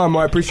 Thanks for calling, Mo.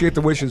 I appreciate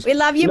the wishes. We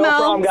love you, No Mo.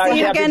 problem, guys. See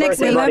you Happy again next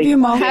birthday, week. Love buddy. you,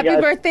 Mo. See you Happy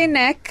guys. birthday,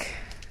 Nick.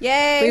 Yay.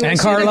 And wish you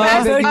the Carla. best,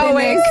 Happy birthday,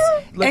 always.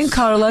 Nick. And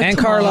Carla. And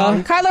tomorrow.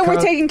 Carla. Carla, we're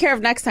taking care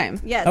of next time.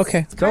 Yes.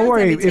 Okay. Don't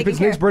worry. If it's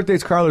Nick's birthday,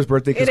 it's Carla's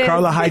birthday because It is.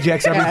 Carla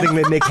hijacks everything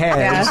that Nick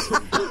has.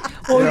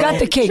 Well, we got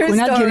the cake. True We're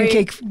not story.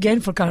 getting cake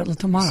again for Carla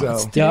tomorrow.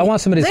 So, Yeah, I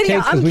want some of this Lydia,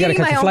 cake because I'm we got to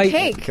getting catch my a own flight.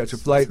 cake. catch a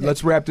flight.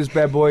 Let's wrap this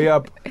bad boy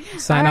up.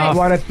 Sign All I off.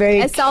 want to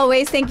thank. As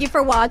always, thank you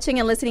for watching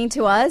and listening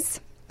to us.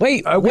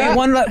 Wait, we got-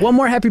 one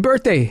more happy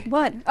birthday.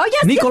 What? Oh,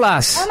 yes.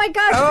 Nicolas. Yes. Oh, my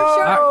gosh, for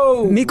sure.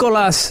 Oh!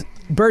 Nicolas'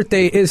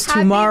 birthday is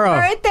tomorrow.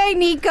 Happy birthday,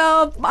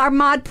 Nico, our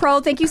mod pro.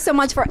 Thank you so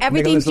much for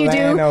everything Nicholas you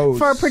do Lanos.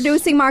 for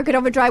producing Market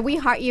Overdrive. We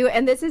heart you,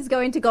 and this is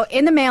going to go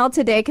in the mail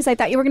today because I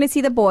thought you were going to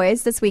see the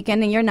boys this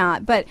weekend, and you're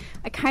not. But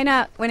I kind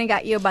of went and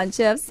got you a bunch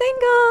of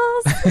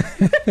singles,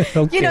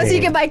 Okay. you know, so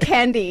you can buy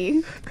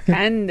candy.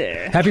 And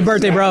Happy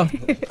birthday, bro. Happy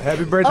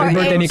birthday, Or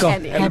birthday, and Nico.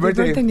 candy. Happy Happy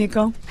birthday. birthday,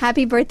 Nico.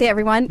 Happy birthday,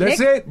 everyone. That's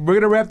Nick, it. We're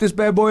going to wrap this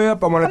bad boy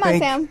up. I want to Come on,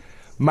 thank Sam.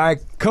 my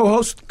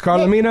co-host,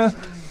 Carla Mina,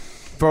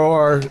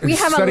 for We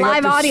have a setting up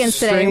live this audience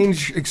today.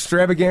 strange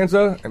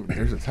extravaganza. I mean,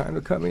 there's a time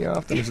to cut me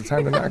off, and there's a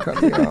time to not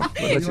cut me off.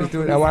 But let's just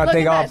do it. I want to Look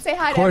thank, at that. off Say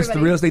hi to course, the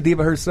everybody. real estate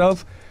diva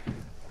herself.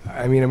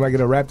 I mean, am I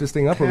going to wrap this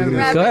thing up? Or are we gonna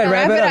Wrap Go ahead,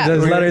 wrap it up.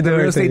 Just let her the do real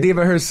her estate thing.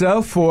 diva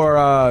herself for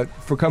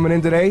coming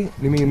in today.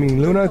 I mean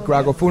Luna,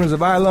 Grago Funas of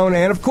Ilone,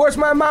 and of course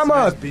my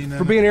mama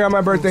for being here on my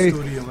birthday,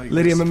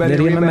 Lydia Mehmedi.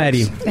 Lydia Remix.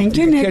 Mehmedi. Thank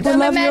you, Nick. Catch- We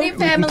love Mehmedi you. You can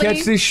family.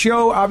 catch this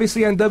show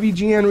obviously on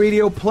WGN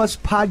Radio Plus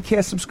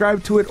podcast.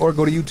 Subscribe to it or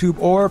go to YouTube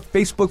or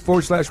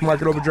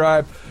Facebook.com/Market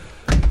Overdrive.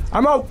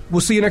 I'm out.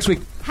 We'll see you next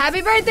week.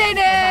 Happy birthday,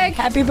 Nick.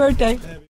 Happy birthday.